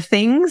bigger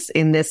things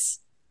in this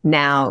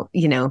now,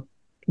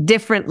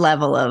 different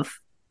level of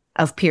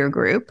peer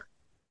group?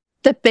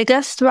 The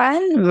biggest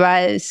one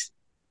was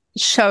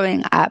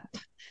showing up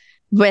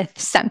with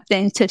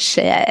something to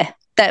share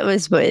that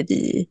was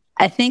worthy.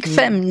 I think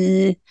for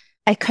me,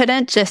 I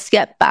couldn't just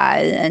get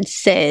by and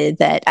say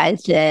that I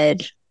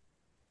did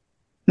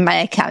my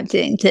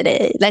accounting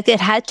today. Like, it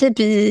had to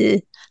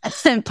be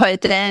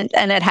important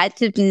and it had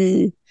to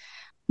be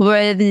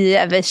worthy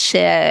of a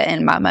share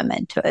in Mama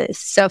Mentors.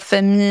 So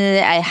for me,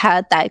 I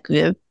had that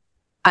group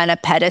on a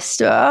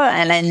pedestal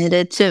and I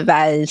needed to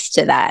rise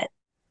to that.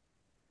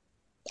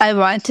 I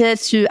wanted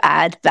to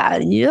add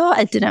value.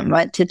 I didn't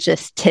want to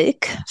just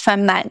take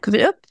from that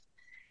group.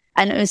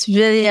 And it was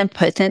really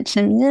important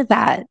to me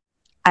that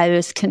I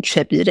was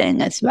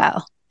contributing as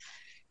well.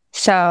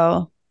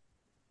 So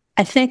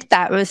I think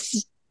that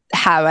was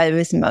how I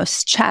was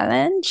most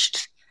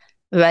challenged,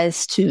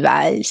 was to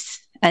rise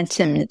and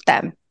to meet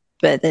them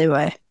where they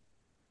were.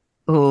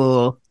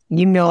 Oh,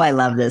 I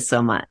love this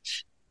so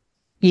much.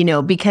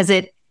 Because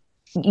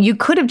you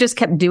could have just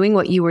kept doing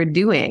what you were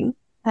doing,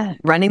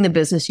 running the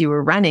business you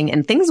were running,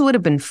 and things would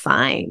have been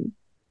fine.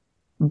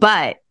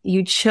 But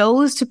you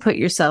chose to put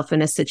yourself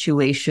in a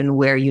situation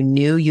where you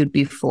knew you'd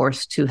be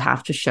forced to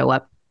have to show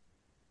up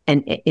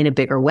and in a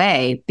bigger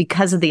way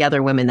because of the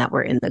other women that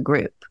were in the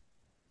group.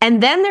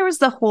 And then there was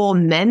the whole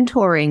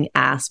mentoring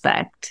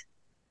aspect,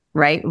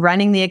 right?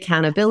 Running the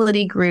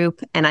accountability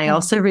group. And I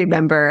also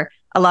remember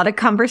a lot of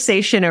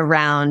conversation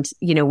around,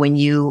 when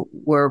you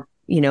were,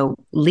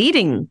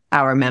 leading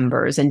our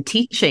members and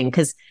teaching,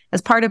 because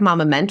as part of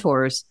Mama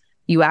Mentors,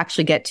 you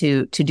actually get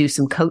to do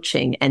some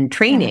coaching and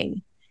training.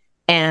 Yeah.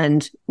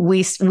 And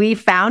we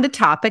found a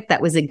topic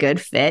that was a good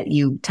fit.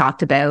 You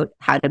talked about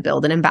how to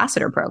build an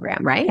ambassador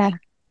program, right? Yeah.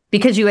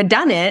 Because you had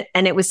done it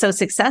and it was so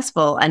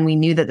successful. And we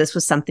knew that this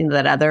was something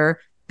that other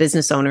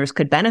business owners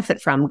could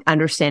benefit from,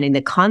 understanding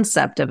the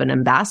concept of an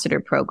ambassador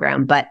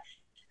program. But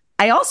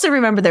I also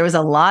remember there was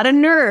a lot of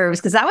nerves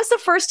because that was the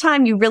first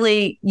time you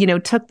really,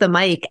 took the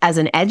mic as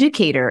an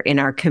educator in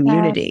our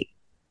community.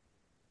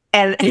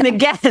 Yeah. And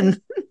again,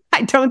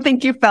 I don't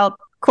think you felt,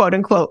 quote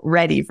unquote,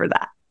 ready for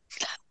that.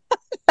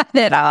 Not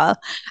at all.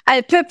 I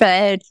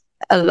prepared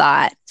a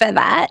lot for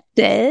that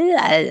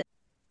day.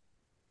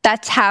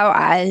 That's how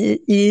I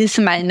ease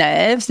my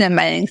nerves and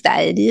my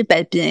anxiety,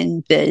 by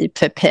being very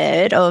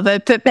prepared,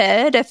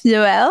 over-prepared, if you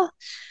will.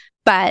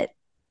 But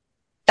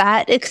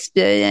that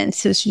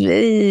experience was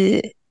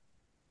really,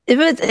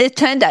 it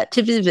turned out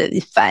to be really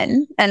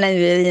fun, and I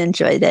really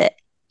enjoyed it.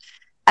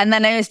 And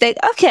then I was like,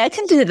 okay, I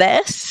can do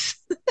this.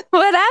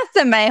 What else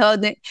am I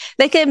holding?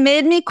 Like, it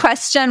made me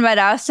question, what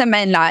else am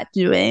I not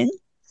doing?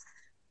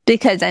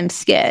 Because I'm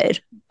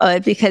scared or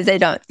because I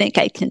don't think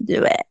I can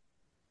do it.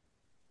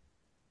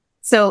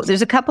 So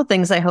there's a couple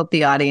things I hope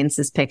the audience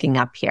is picking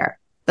up here.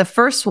 The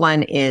first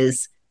one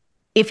is,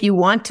 if you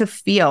want to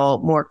feel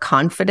more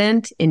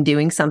confident in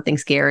doing something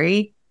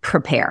scary,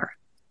 prepare.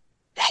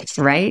 That's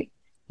right.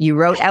 You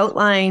wrote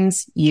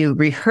outlines, you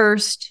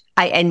rehearsed.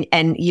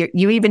 And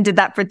you even did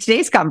that for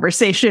today's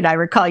conversation. I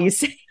recall you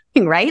saying,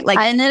 right? Like,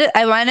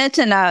 I wanted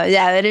to know.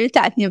 Yeah, what are you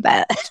talking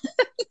about?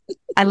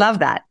 I love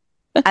that.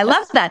 I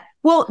love that.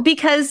 Well,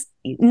 because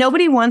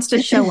nobody wants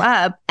to show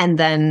up and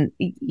then,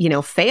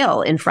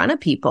 fail in front of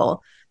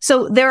people.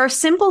 So there are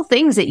simple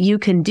things that you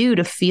can do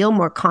to feel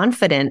more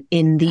confident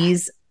in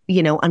these,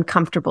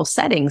 uncomfortable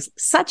settings,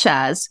 such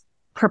as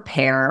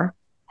prepare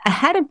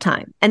ahead of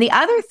time. And the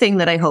other thing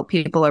that I hope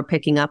people are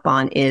picking up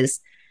on is,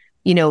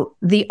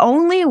 the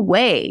only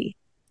way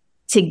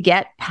to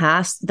get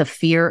past the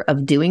fear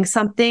of doing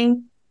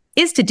something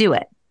is to do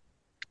it.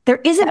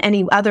 There isn't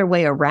any other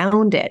way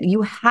around it.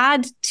 You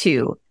had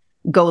to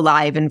go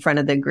live in front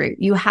of the group.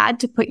 You had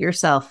to put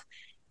yourself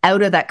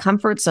out of that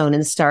comfort zone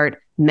and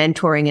start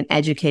mentoring and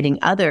educating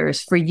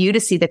others for you to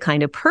see the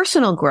kind of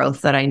personal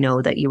growth that I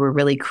know that you were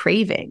really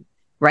craving,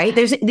 right?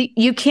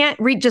 You can't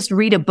just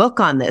read a book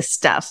on this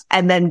stuff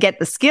and then get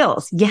the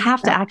skills. You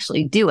have to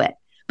actually do it.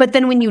 But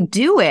then when you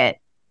do it,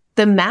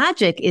 the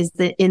magic is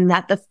in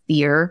that the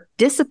fear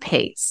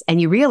dissipates and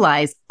you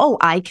realize, oh,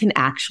 I can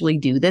actually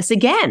do this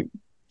again.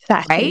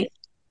 Exactly. Right?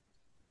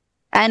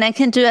 And I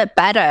can do it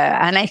better,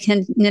 and I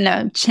can,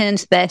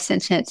 change this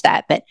and change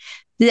that. But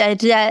the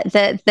idea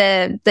that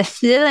the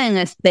feeling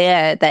is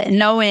there, that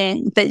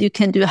knowing that you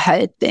can do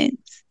hard things,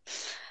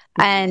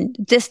 and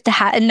just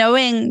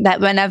knowing that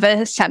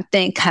whenever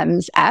something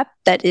comes up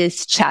that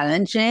is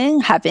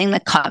challenging, having the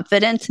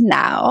confidence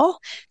now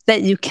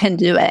that you can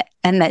do it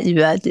and that you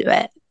will do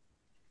it.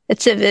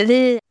 It's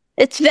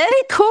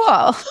very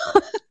cool.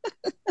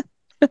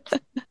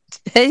 It's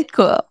very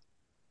cool.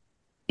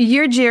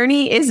 Your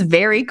journey is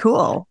very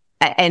cool.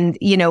 And,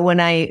 you know, when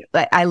I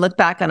look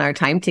back on our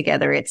time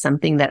together, it's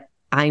something that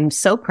I'm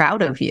so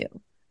proud of you,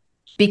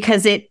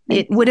 because it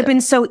would have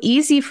been so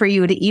easy for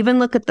you to even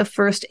look at the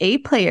first A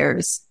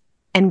players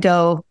and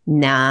go,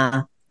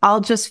 nah,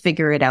 I'll just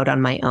figure it out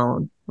on my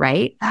own.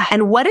 Right.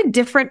 And what a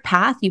different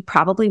path you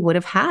probably would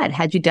have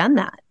had you done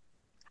that.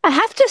 I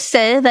have to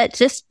say that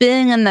just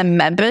being in the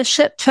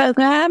membership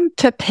program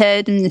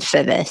prepared me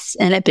for this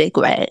in a big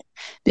way.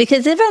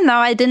 Because even though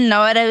I didn't know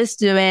what I was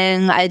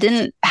doing, I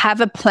didn't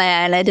have a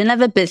plan, I didn't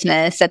have a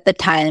business at the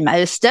time,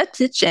 I was still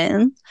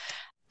teaching.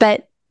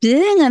 But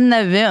being in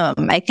the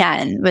room,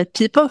 again, with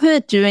people who are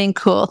doing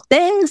cool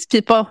things,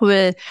 people who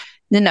are,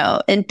 you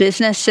know, in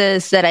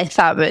businesses that I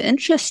thought were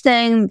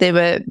interesting. They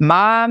were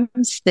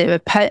moms, they were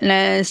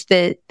partners,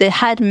 they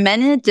had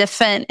many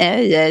different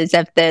areas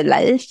of their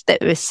life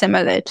that were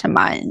similar to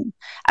mine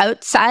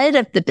outside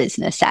of the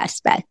business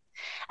aspect.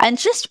 And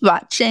just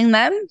watching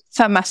them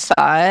from afar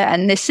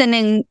and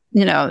listening,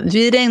 you know,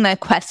 reading their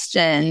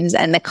questions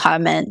and the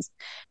comments,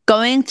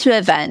 going to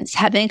events,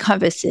 having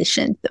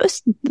conversations,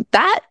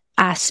 that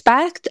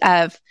aspect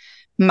of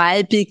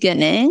my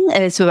beginning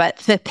is what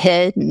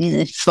prepared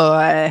me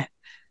for,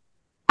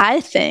 I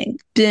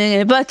think, being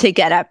able to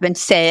get up and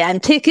say, I'm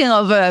taking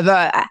over a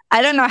role.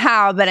 I don't know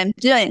how, but I'm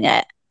doing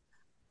it.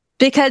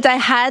 Because I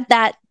had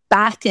that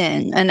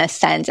backing, in a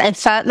sense. I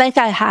felt like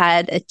I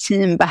had a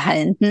team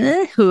behind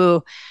me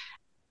who,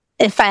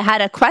 if I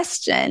had a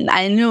question,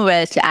 I knew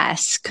where to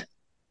ask.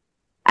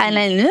 And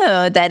I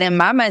knew that in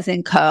Mamas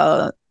 &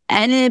 Co.,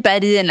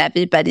 anybody and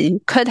everybody who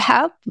could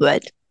help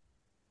would.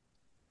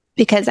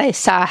 Because I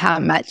saw how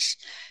much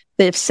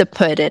they've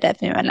supported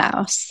everyone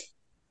else.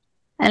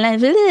 And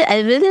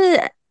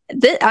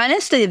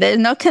honestly, there's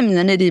no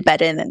community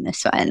better than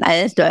this one. I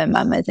adore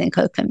Mamas &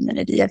 Co.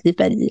 community.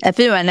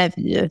 Every one of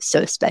you is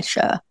so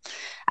special.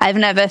 I've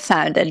never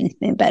found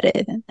anything better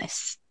than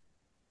this.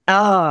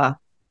 Oh,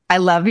 I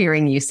love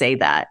hearing you say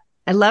that.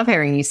 I love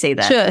hearing you say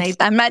that. Truth.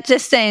 I'm not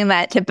just saying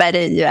that to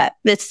butter you up.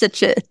 It's the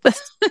truth.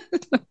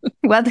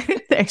 Well,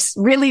 there's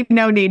really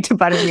no need to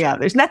butter me up.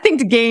 There's nothing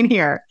to gain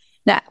here.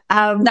 No.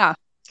 No.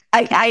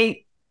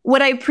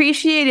 What I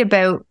appreciate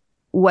about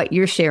what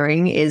you're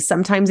sharing is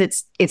sometimes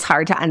it's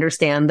hard to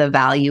understand the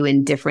value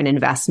in different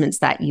investments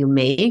that you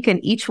make.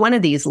 And each one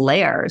of these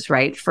layers,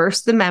 right?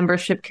 First, the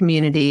membership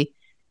community,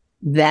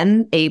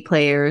 then A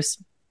players,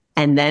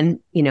 and then,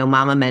 you know,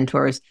 mama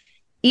mentors.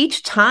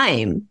 Each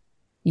time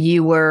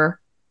you were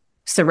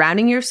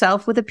surrounding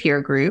yourself with a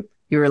peer group,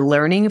 you were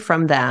learning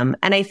from them.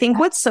 And I think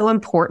what's so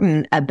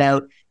important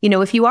about, you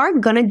know, if you are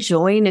going to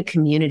join a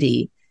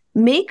community,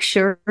 make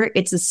sure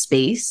it's a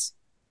space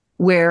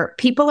where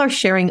people are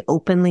sharing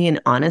openly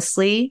and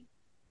honestly,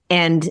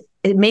 and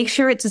make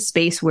sure it's a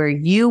space where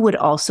you would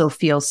also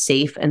feel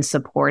safe and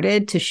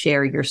supported to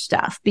share your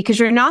stuff, because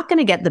you're not going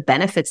to get the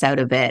benefits out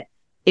of it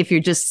if you're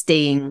just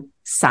staying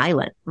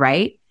silent,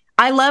 right?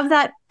 I love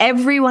that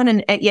everyone,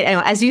 and you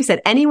know, as you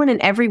said, anyone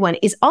and everyone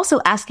is also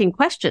asking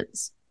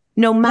questions,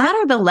 no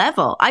matter the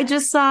level. I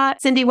just saw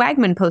Cindy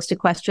Wagman post a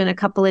question a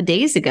couple of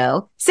days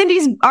ago.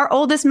 Cindy's our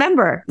oldest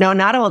member. No,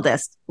 not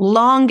oldest,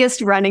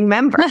 longest running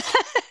member.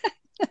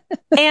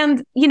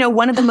 And, you know,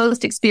 one of the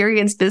most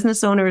experienced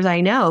business owners I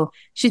know,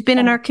 she's been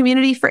in our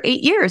community for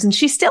 8 years and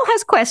she still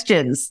has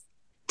questions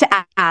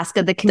to ask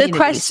of the community. The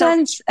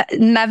questions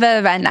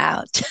never run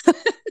out.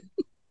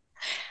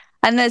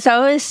 And there's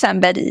always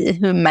somebody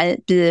who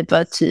might be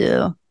able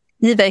to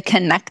either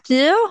connect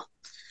you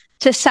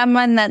to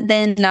someone that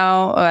they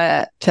know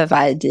or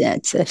provide the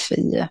answer for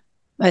you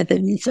or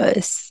the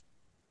resource.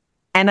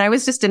 And I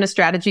was just in a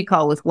strategy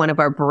call with one of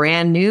our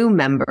brand new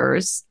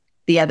members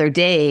the other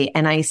day,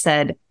 and I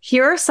said,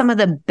 here are some of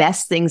the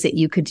best things that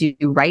you could do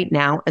right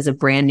now as a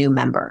brand new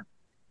member.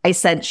 I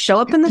said, show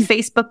up in the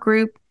Facebook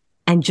group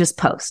and just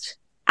post.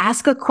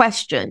 Ask a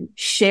question,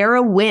 share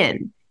a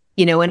win.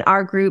 You know, in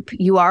our group,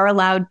 you are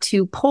allowed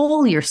to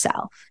poll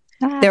yourself.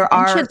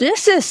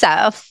 Introduce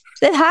yourself.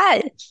 Say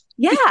hi.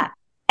 Yeah.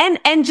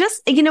 And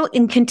just, you know,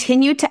 and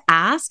continue to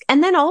ask.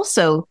 And then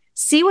also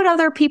see what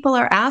other people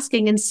are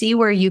asking and see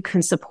where you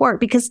can support.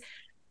 Because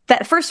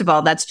that, first of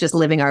all, that's just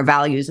living our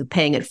values of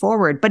paying it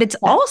forward. But it's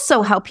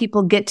also how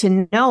people get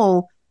to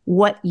know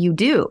what you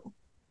do.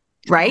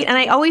 Right. And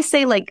I always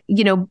say, like,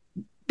 you know,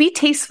 be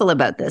tasteful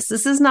about this.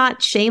 This is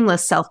not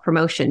shameless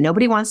self-promotion.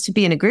 Nobody wants to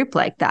be in a group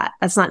like that.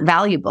 That's not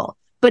valuable.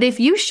 But if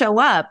you show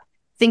up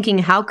thinking,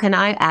 how can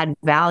I add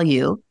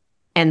value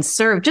and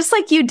serve, just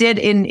like you did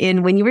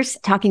in when you were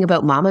talking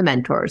about mama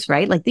mentors,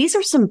 right? Like, these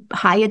are some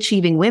high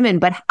achieving women,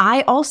 but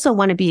I also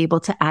want to be able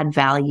to add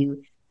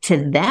value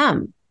to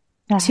them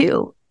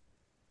too.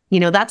 You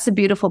know, that's a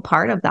beautiful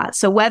part of that.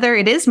 So whether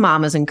it is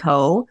Mamas &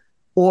 Co.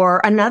 or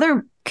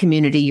another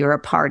community you're a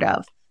part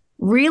of,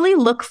 really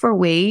look for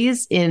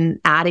ways in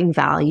adding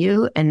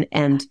value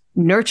and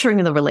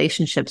nurturing the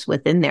relationships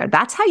within there.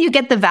 That's how you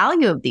get the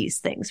value of these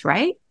things,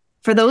 right?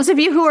 For those of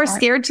you who are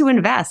scared to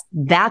invest,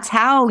 that's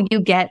how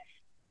you get.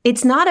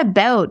 It's not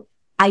about,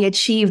 I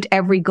achieved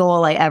every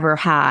goal I ever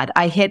had.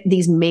 I hit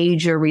these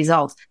major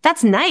results.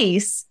 That's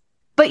nice.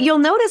 But you'll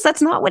notice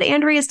that's not what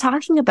Andrea is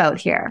talking about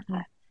here.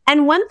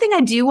 And one thing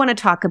I do want to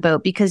talk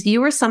about, because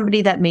you were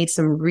somebody that made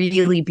some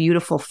really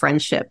beautiful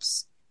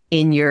friendships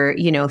in your,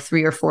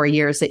 3 or 4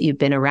 years that you've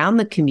been around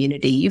the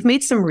community. You've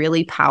made some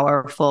really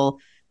powerful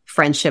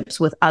friendships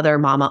with other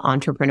mama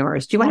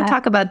entrepreneurs. Do you want to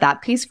talk about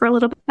that piece for a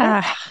little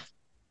bit?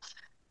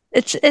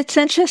 It's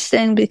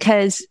interesting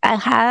because I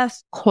have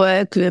a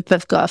core group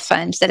of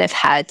girlfriends that I've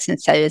had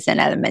since I was in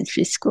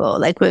elementary school.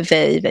 Like, we're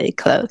very, very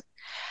close.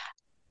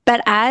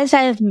 But as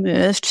I've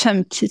moved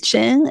from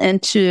teaching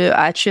into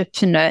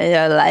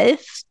entrepreneurial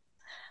life,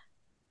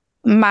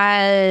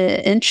 my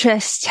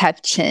interests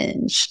have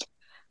changed.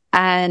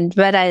 And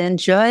what I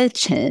enjoy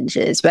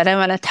changes. What I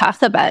want to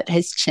talk about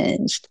has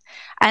changed.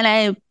 And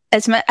I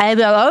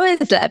will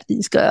always love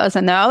these girls,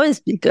 and they'll always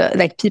be good,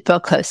 like people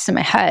close to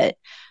my heart.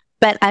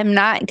 But I'm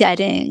not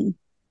getting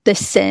lit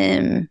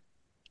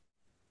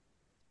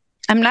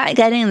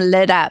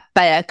up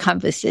by our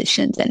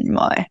conversations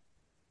anymore.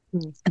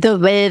 The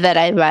way that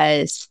I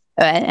was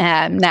or I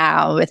am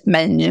now with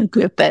my new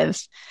group of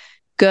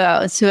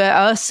girls who are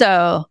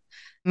also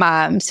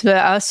moms, who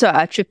are also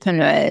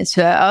entrepreneurs,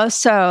 who are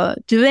also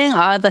doing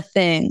all the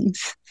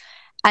things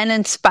and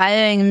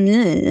inspiring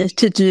me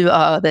to do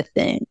all the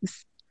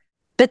things.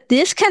 But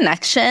these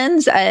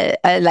connections are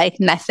like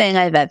nothing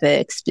I've ever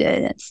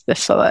experienced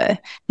before.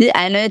 The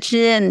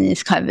energy in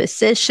these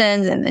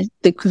conversations and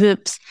the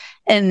groups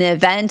and the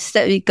events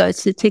that we go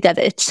to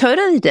together, it's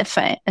totally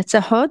different. It's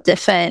a whole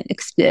different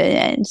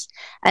experience.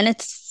 And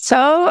it's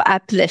so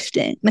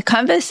uplifting. The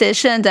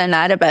conversations are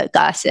not about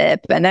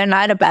gossip, and they're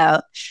not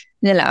about,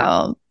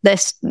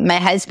 this, my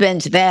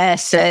husband's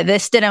this, or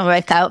this didn't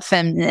work out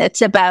for me.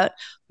 It's about,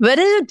 what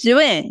are you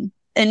doing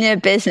in your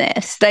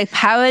business? Like,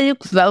 how are you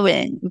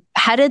growing?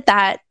 How did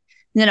that,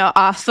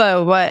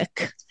 offer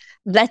work?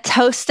 Let's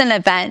host an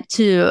event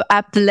to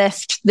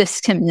uplift this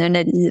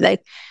community.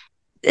 Like,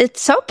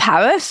 it's so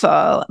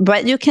powerful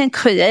what you can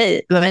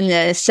create when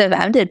you're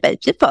surrounded by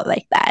people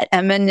like that,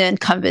 and when you're in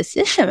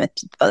conversation with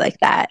people like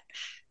that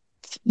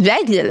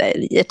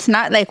regularly. It's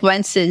not like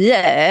once a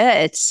year,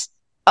 it's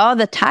all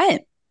the time.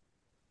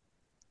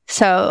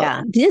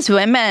 So these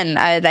women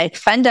are like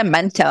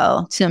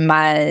fundamental to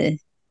my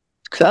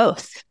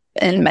growth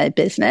in my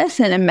business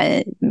and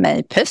in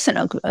my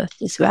personal growth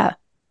as well.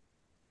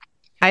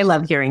 I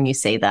love hearing you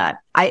say that.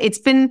 It's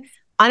been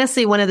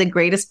honestly one of the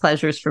greatest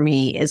pleasures for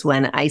me is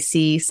when I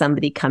see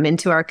somebody come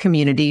into our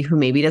community who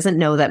maybe doesn't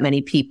know that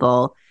many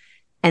people,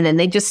 and then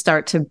they just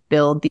start to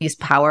build these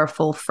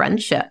powerful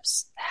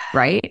friendships,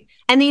 right?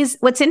 And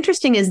what's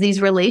interesting is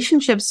these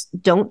relationships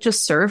don't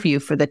just serve you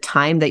for the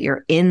time that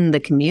you're in the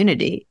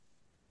community.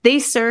 They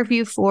serve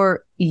you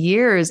for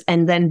years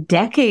and then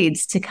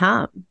decades to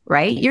come,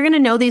 right? You're going to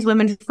know these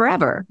women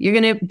forever. You're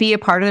going to be a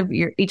part of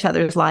each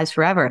other's lives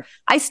forever.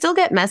 I still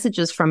get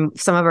messages from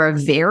some of our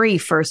very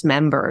first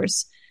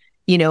members,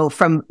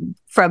 from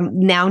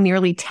now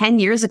nearly 10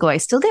 years ago. I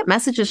still get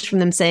messages from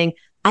them saying,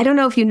 I don't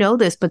know if you know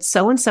this, but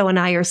so-and-so and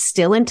I are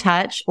still in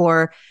touch,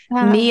 or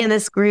me and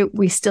this group,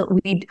 we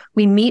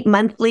meet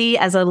monthly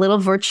as a little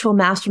virtual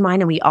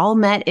mastermind, and we all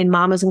met in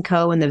Mamas &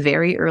 Co. in the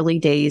very early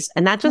days.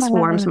 And that just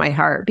warms my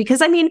heart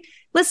because,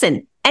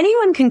 listen,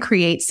 anyone can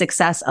create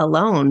success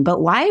alone,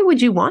 but why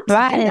would you want to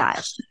do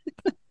that?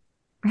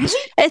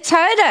 It's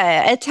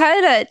harder.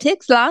 It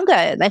takes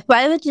longer. Like,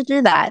 why would you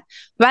do that?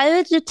 Why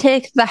would you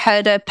take the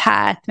harder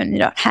path when you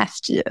don't have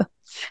to?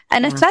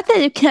 And it's not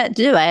that you can't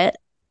do it,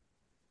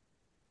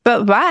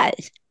 but why?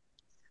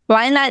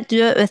 Why not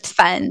do it with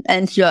fun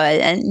and joy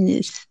and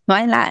ease?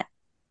 Why not?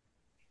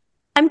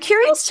 I'm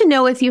curious to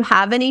know if you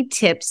have any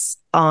tips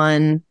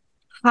on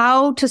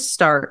how to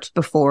start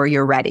before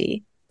you're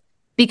ready.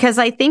 Because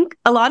I think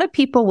a lot of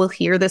people will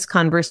hear this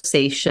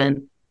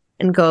conversation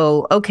and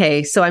go,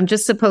 okay, so I'm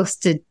just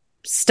supposed to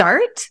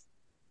start?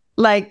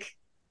 Like,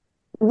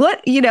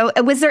 what,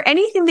 was there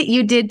anything that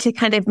you did to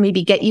kind of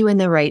maybe get you in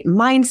the right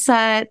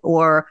mindset,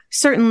 or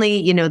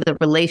certainly, the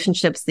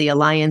relationships, the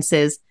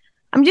alliances?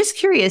 I'm just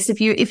curious if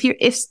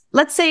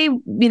let's say,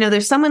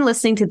 there's someone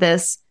listening to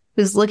this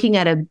who's looking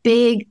at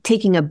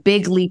taking a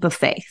big leap of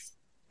faith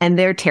and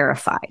they're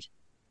terrified.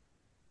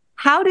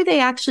 How do they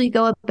actually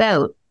go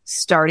about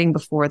starting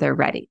before they're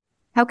ready?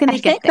 How can they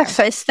get there? I think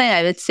the first thing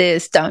I would say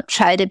is don't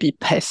try to be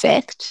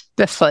perfect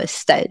before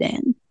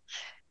starting.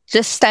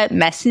 Just start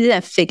messy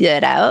and figure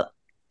it out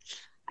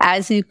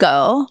as you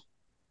go.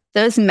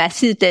 Those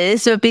messy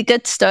days will be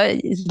good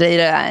stories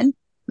later on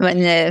when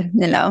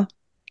you're,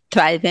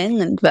 thriving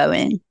and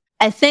growing.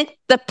 I think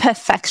the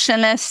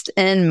perfectionist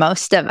in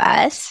most of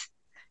us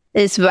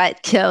is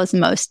what kills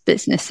most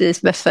businesses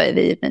before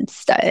they even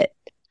start.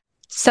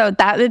 So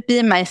that would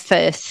be my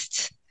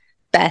first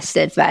best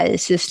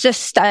advice, is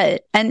just start.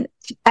 And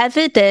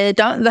every day,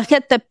 don't look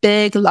at the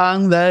big,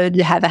 long road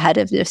you have ahead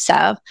of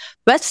yourself.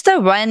 What's the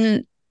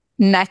one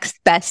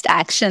next best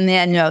action?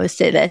 And you always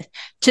say that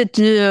to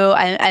do.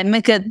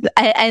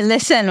 I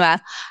listen well.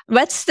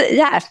 What's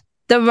the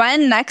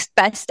one next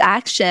best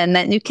action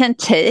that you can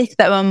take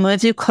that will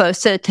move you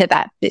closer to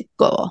that big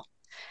goal?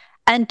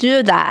 And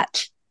do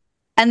that.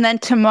 And then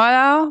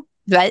tomorrow,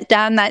 write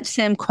down that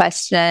same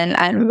question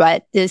and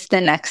what is the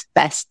next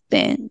best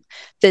thing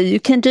that you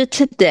can do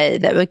today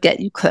that will get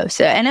you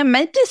closer. And it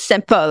might be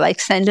simple, like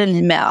send an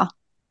email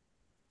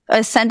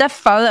or send a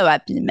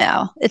follow-up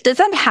email. It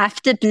doesn't have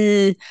to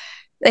be,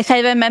 like I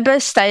remember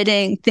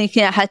starting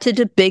thinking I had to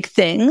do big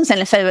things.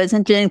 And if I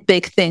wasn't doing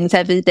big things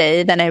every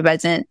day, then I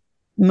wasn't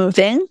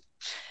moving.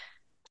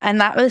 And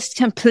that was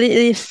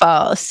completely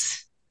false.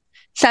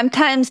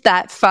 Sometimes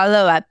that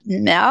follow-up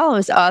email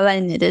was all I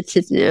needed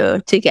to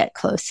do to get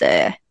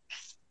closer.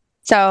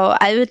 So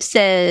I would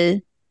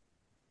say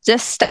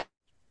just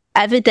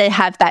every day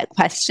have that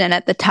question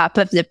at the top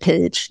of the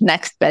page,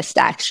 next best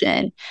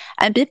action,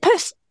 and be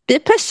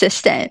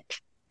persistent.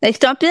 Like,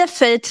 don't be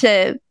afraid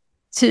to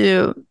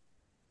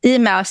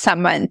email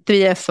someone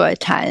 3 or 4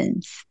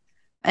 times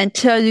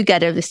until you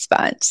get a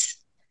response.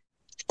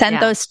 Send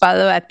those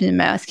follow-up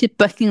emails. Keep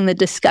booking the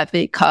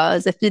discovery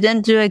calls. If you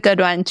didn't do a good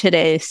one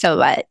today, so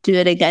what? Do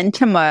it again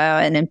tomorrow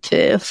and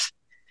improve.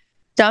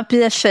 Don't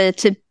be afraid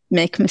to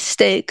make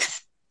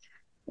mistakes.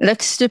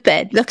 Look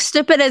stupid. Look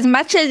stupid as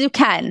much as you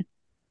can.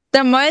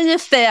 The more you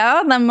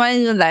fail, the more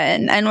you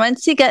learn. And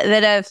once you get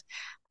rid of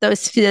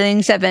those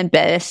feelings of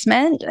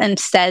embarrassment,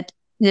 instead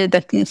you're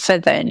looking for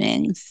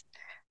learnings.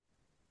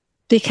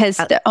 Because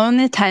the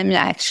only time you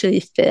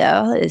actually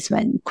fail is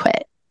when you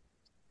quit.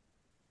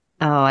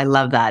 Oh, I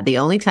love that. The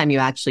only time you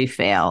actually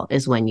fail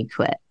is when you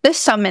quit. There's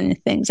so many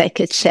things I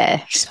could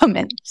share. So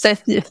many. So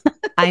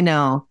I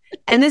know.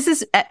 And this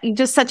is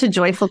just such a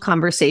joyful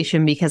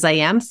conversation because I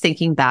am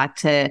thinking back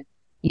to,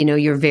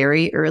 your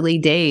very early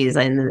days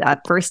and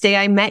that first day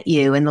I met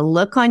you and the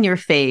look on your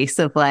face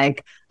of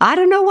like, I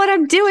don't know what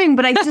I'm doing,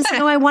 but I just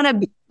know I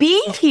want to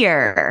be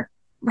here.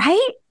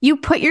 Right? You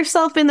put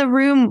yourself in the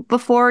room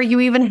before you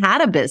even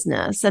had a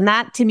business. And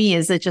that to me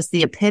is just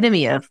the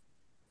epitome of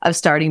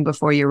starting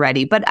before you're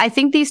ready. But I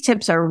think these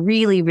tips are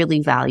really, really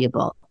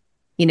valuable.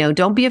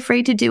 Don't be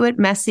afraid to do it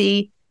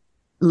messy.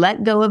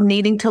 Let go of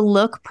needing to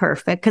look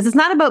perfect because it's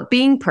not about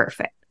being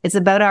perfect. It's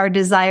about our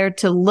desire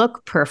to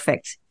look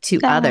perfect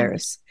to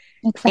others.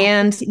 Exactly.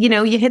 And,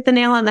 you hit the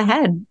nail on the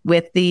head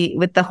with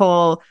the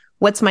whole,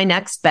 what's my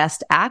next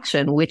best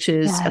action, which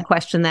is a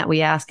question that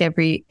we ask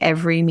every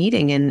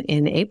meeting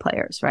in A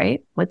players,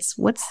 right? What's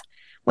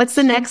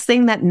the next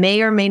thing that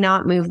may or may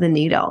not move the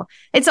needle?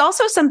 It's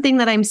also something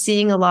that I'm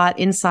seeing a lot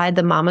inside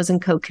the Mamas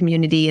and Co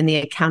community and the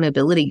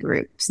accountability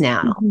groups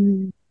now,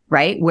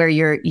 right? Where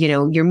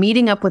you're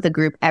meeting up with a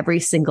group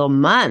every single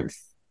month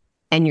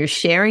and you're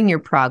sharing your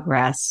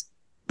progress.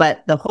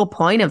 But the whole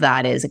point of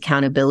that is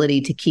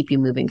accountability to keep you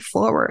moving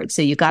forward.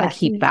 So you got to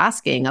keep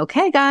asking,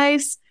 okay,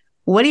 guys,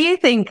 what do you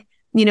think?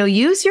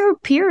 Use your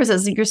peers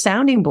as your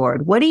sounding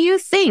board. What do you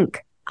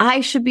think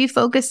I should be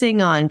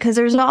focusing on? Because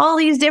there's all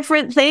these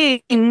different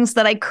things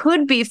that I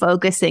could be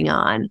focusing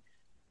on.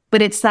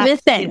 But it's that three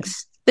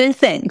big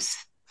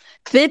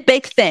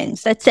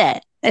things. That's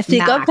it. If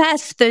you go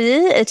past 3,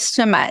 it's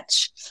too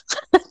much.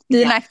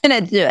 You're not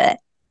going to do it.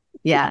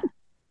 Yeah.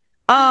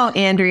 Oh,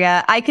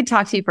 Andrea, I could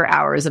talk to you for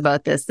hours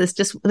about this.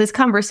 This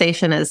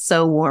conversation has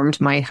so warmed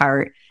my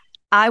heart.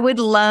 I would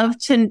love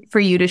for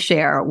you to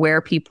share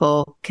where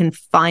people can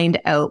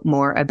find out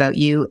more about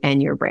you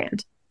and your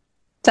brand.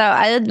 So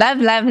I would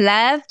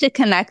love to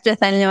connect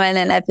with anyone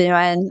and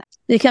everyone.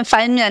 You can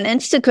find me on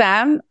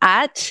Instagram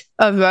at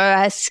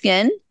Aurora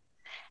Skin.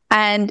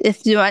 And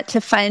if you want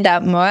to find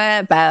out more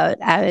about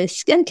our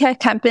skincare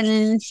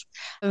companies,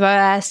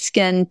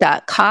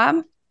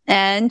 auroraskin.com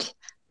and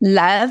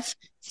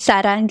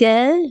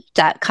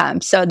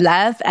lovesaranghae.com. So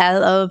love,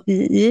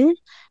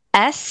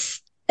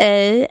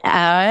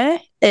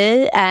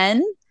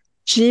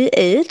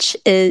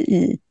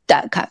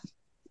 LOVESARANGHAE.com.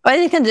 Or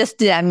you can just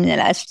DM me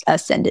and I'll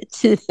send it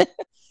to you.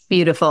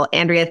 Beautiful.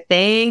 Andrea,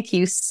 thank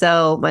you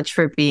so much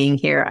for being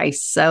here. I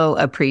so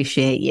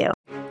appreciate you.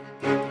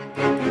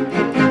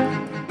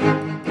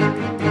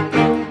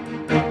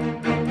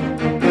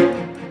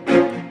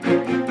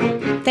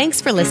 Thanks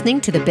for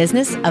listening to The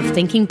Business of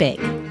Thinking Big.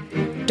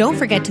 Don't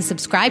forget to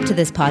subscribe to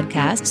this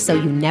podcast so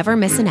you never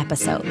miss an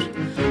episode.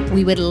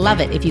 We would love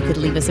it if you could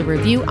leave us a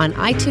review on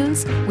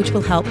iTunes, which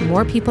will help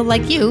more people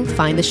like you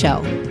find the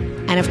show.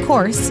 And of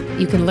course,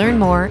 you can learn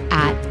more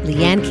at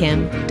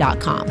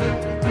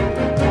leannekim.com.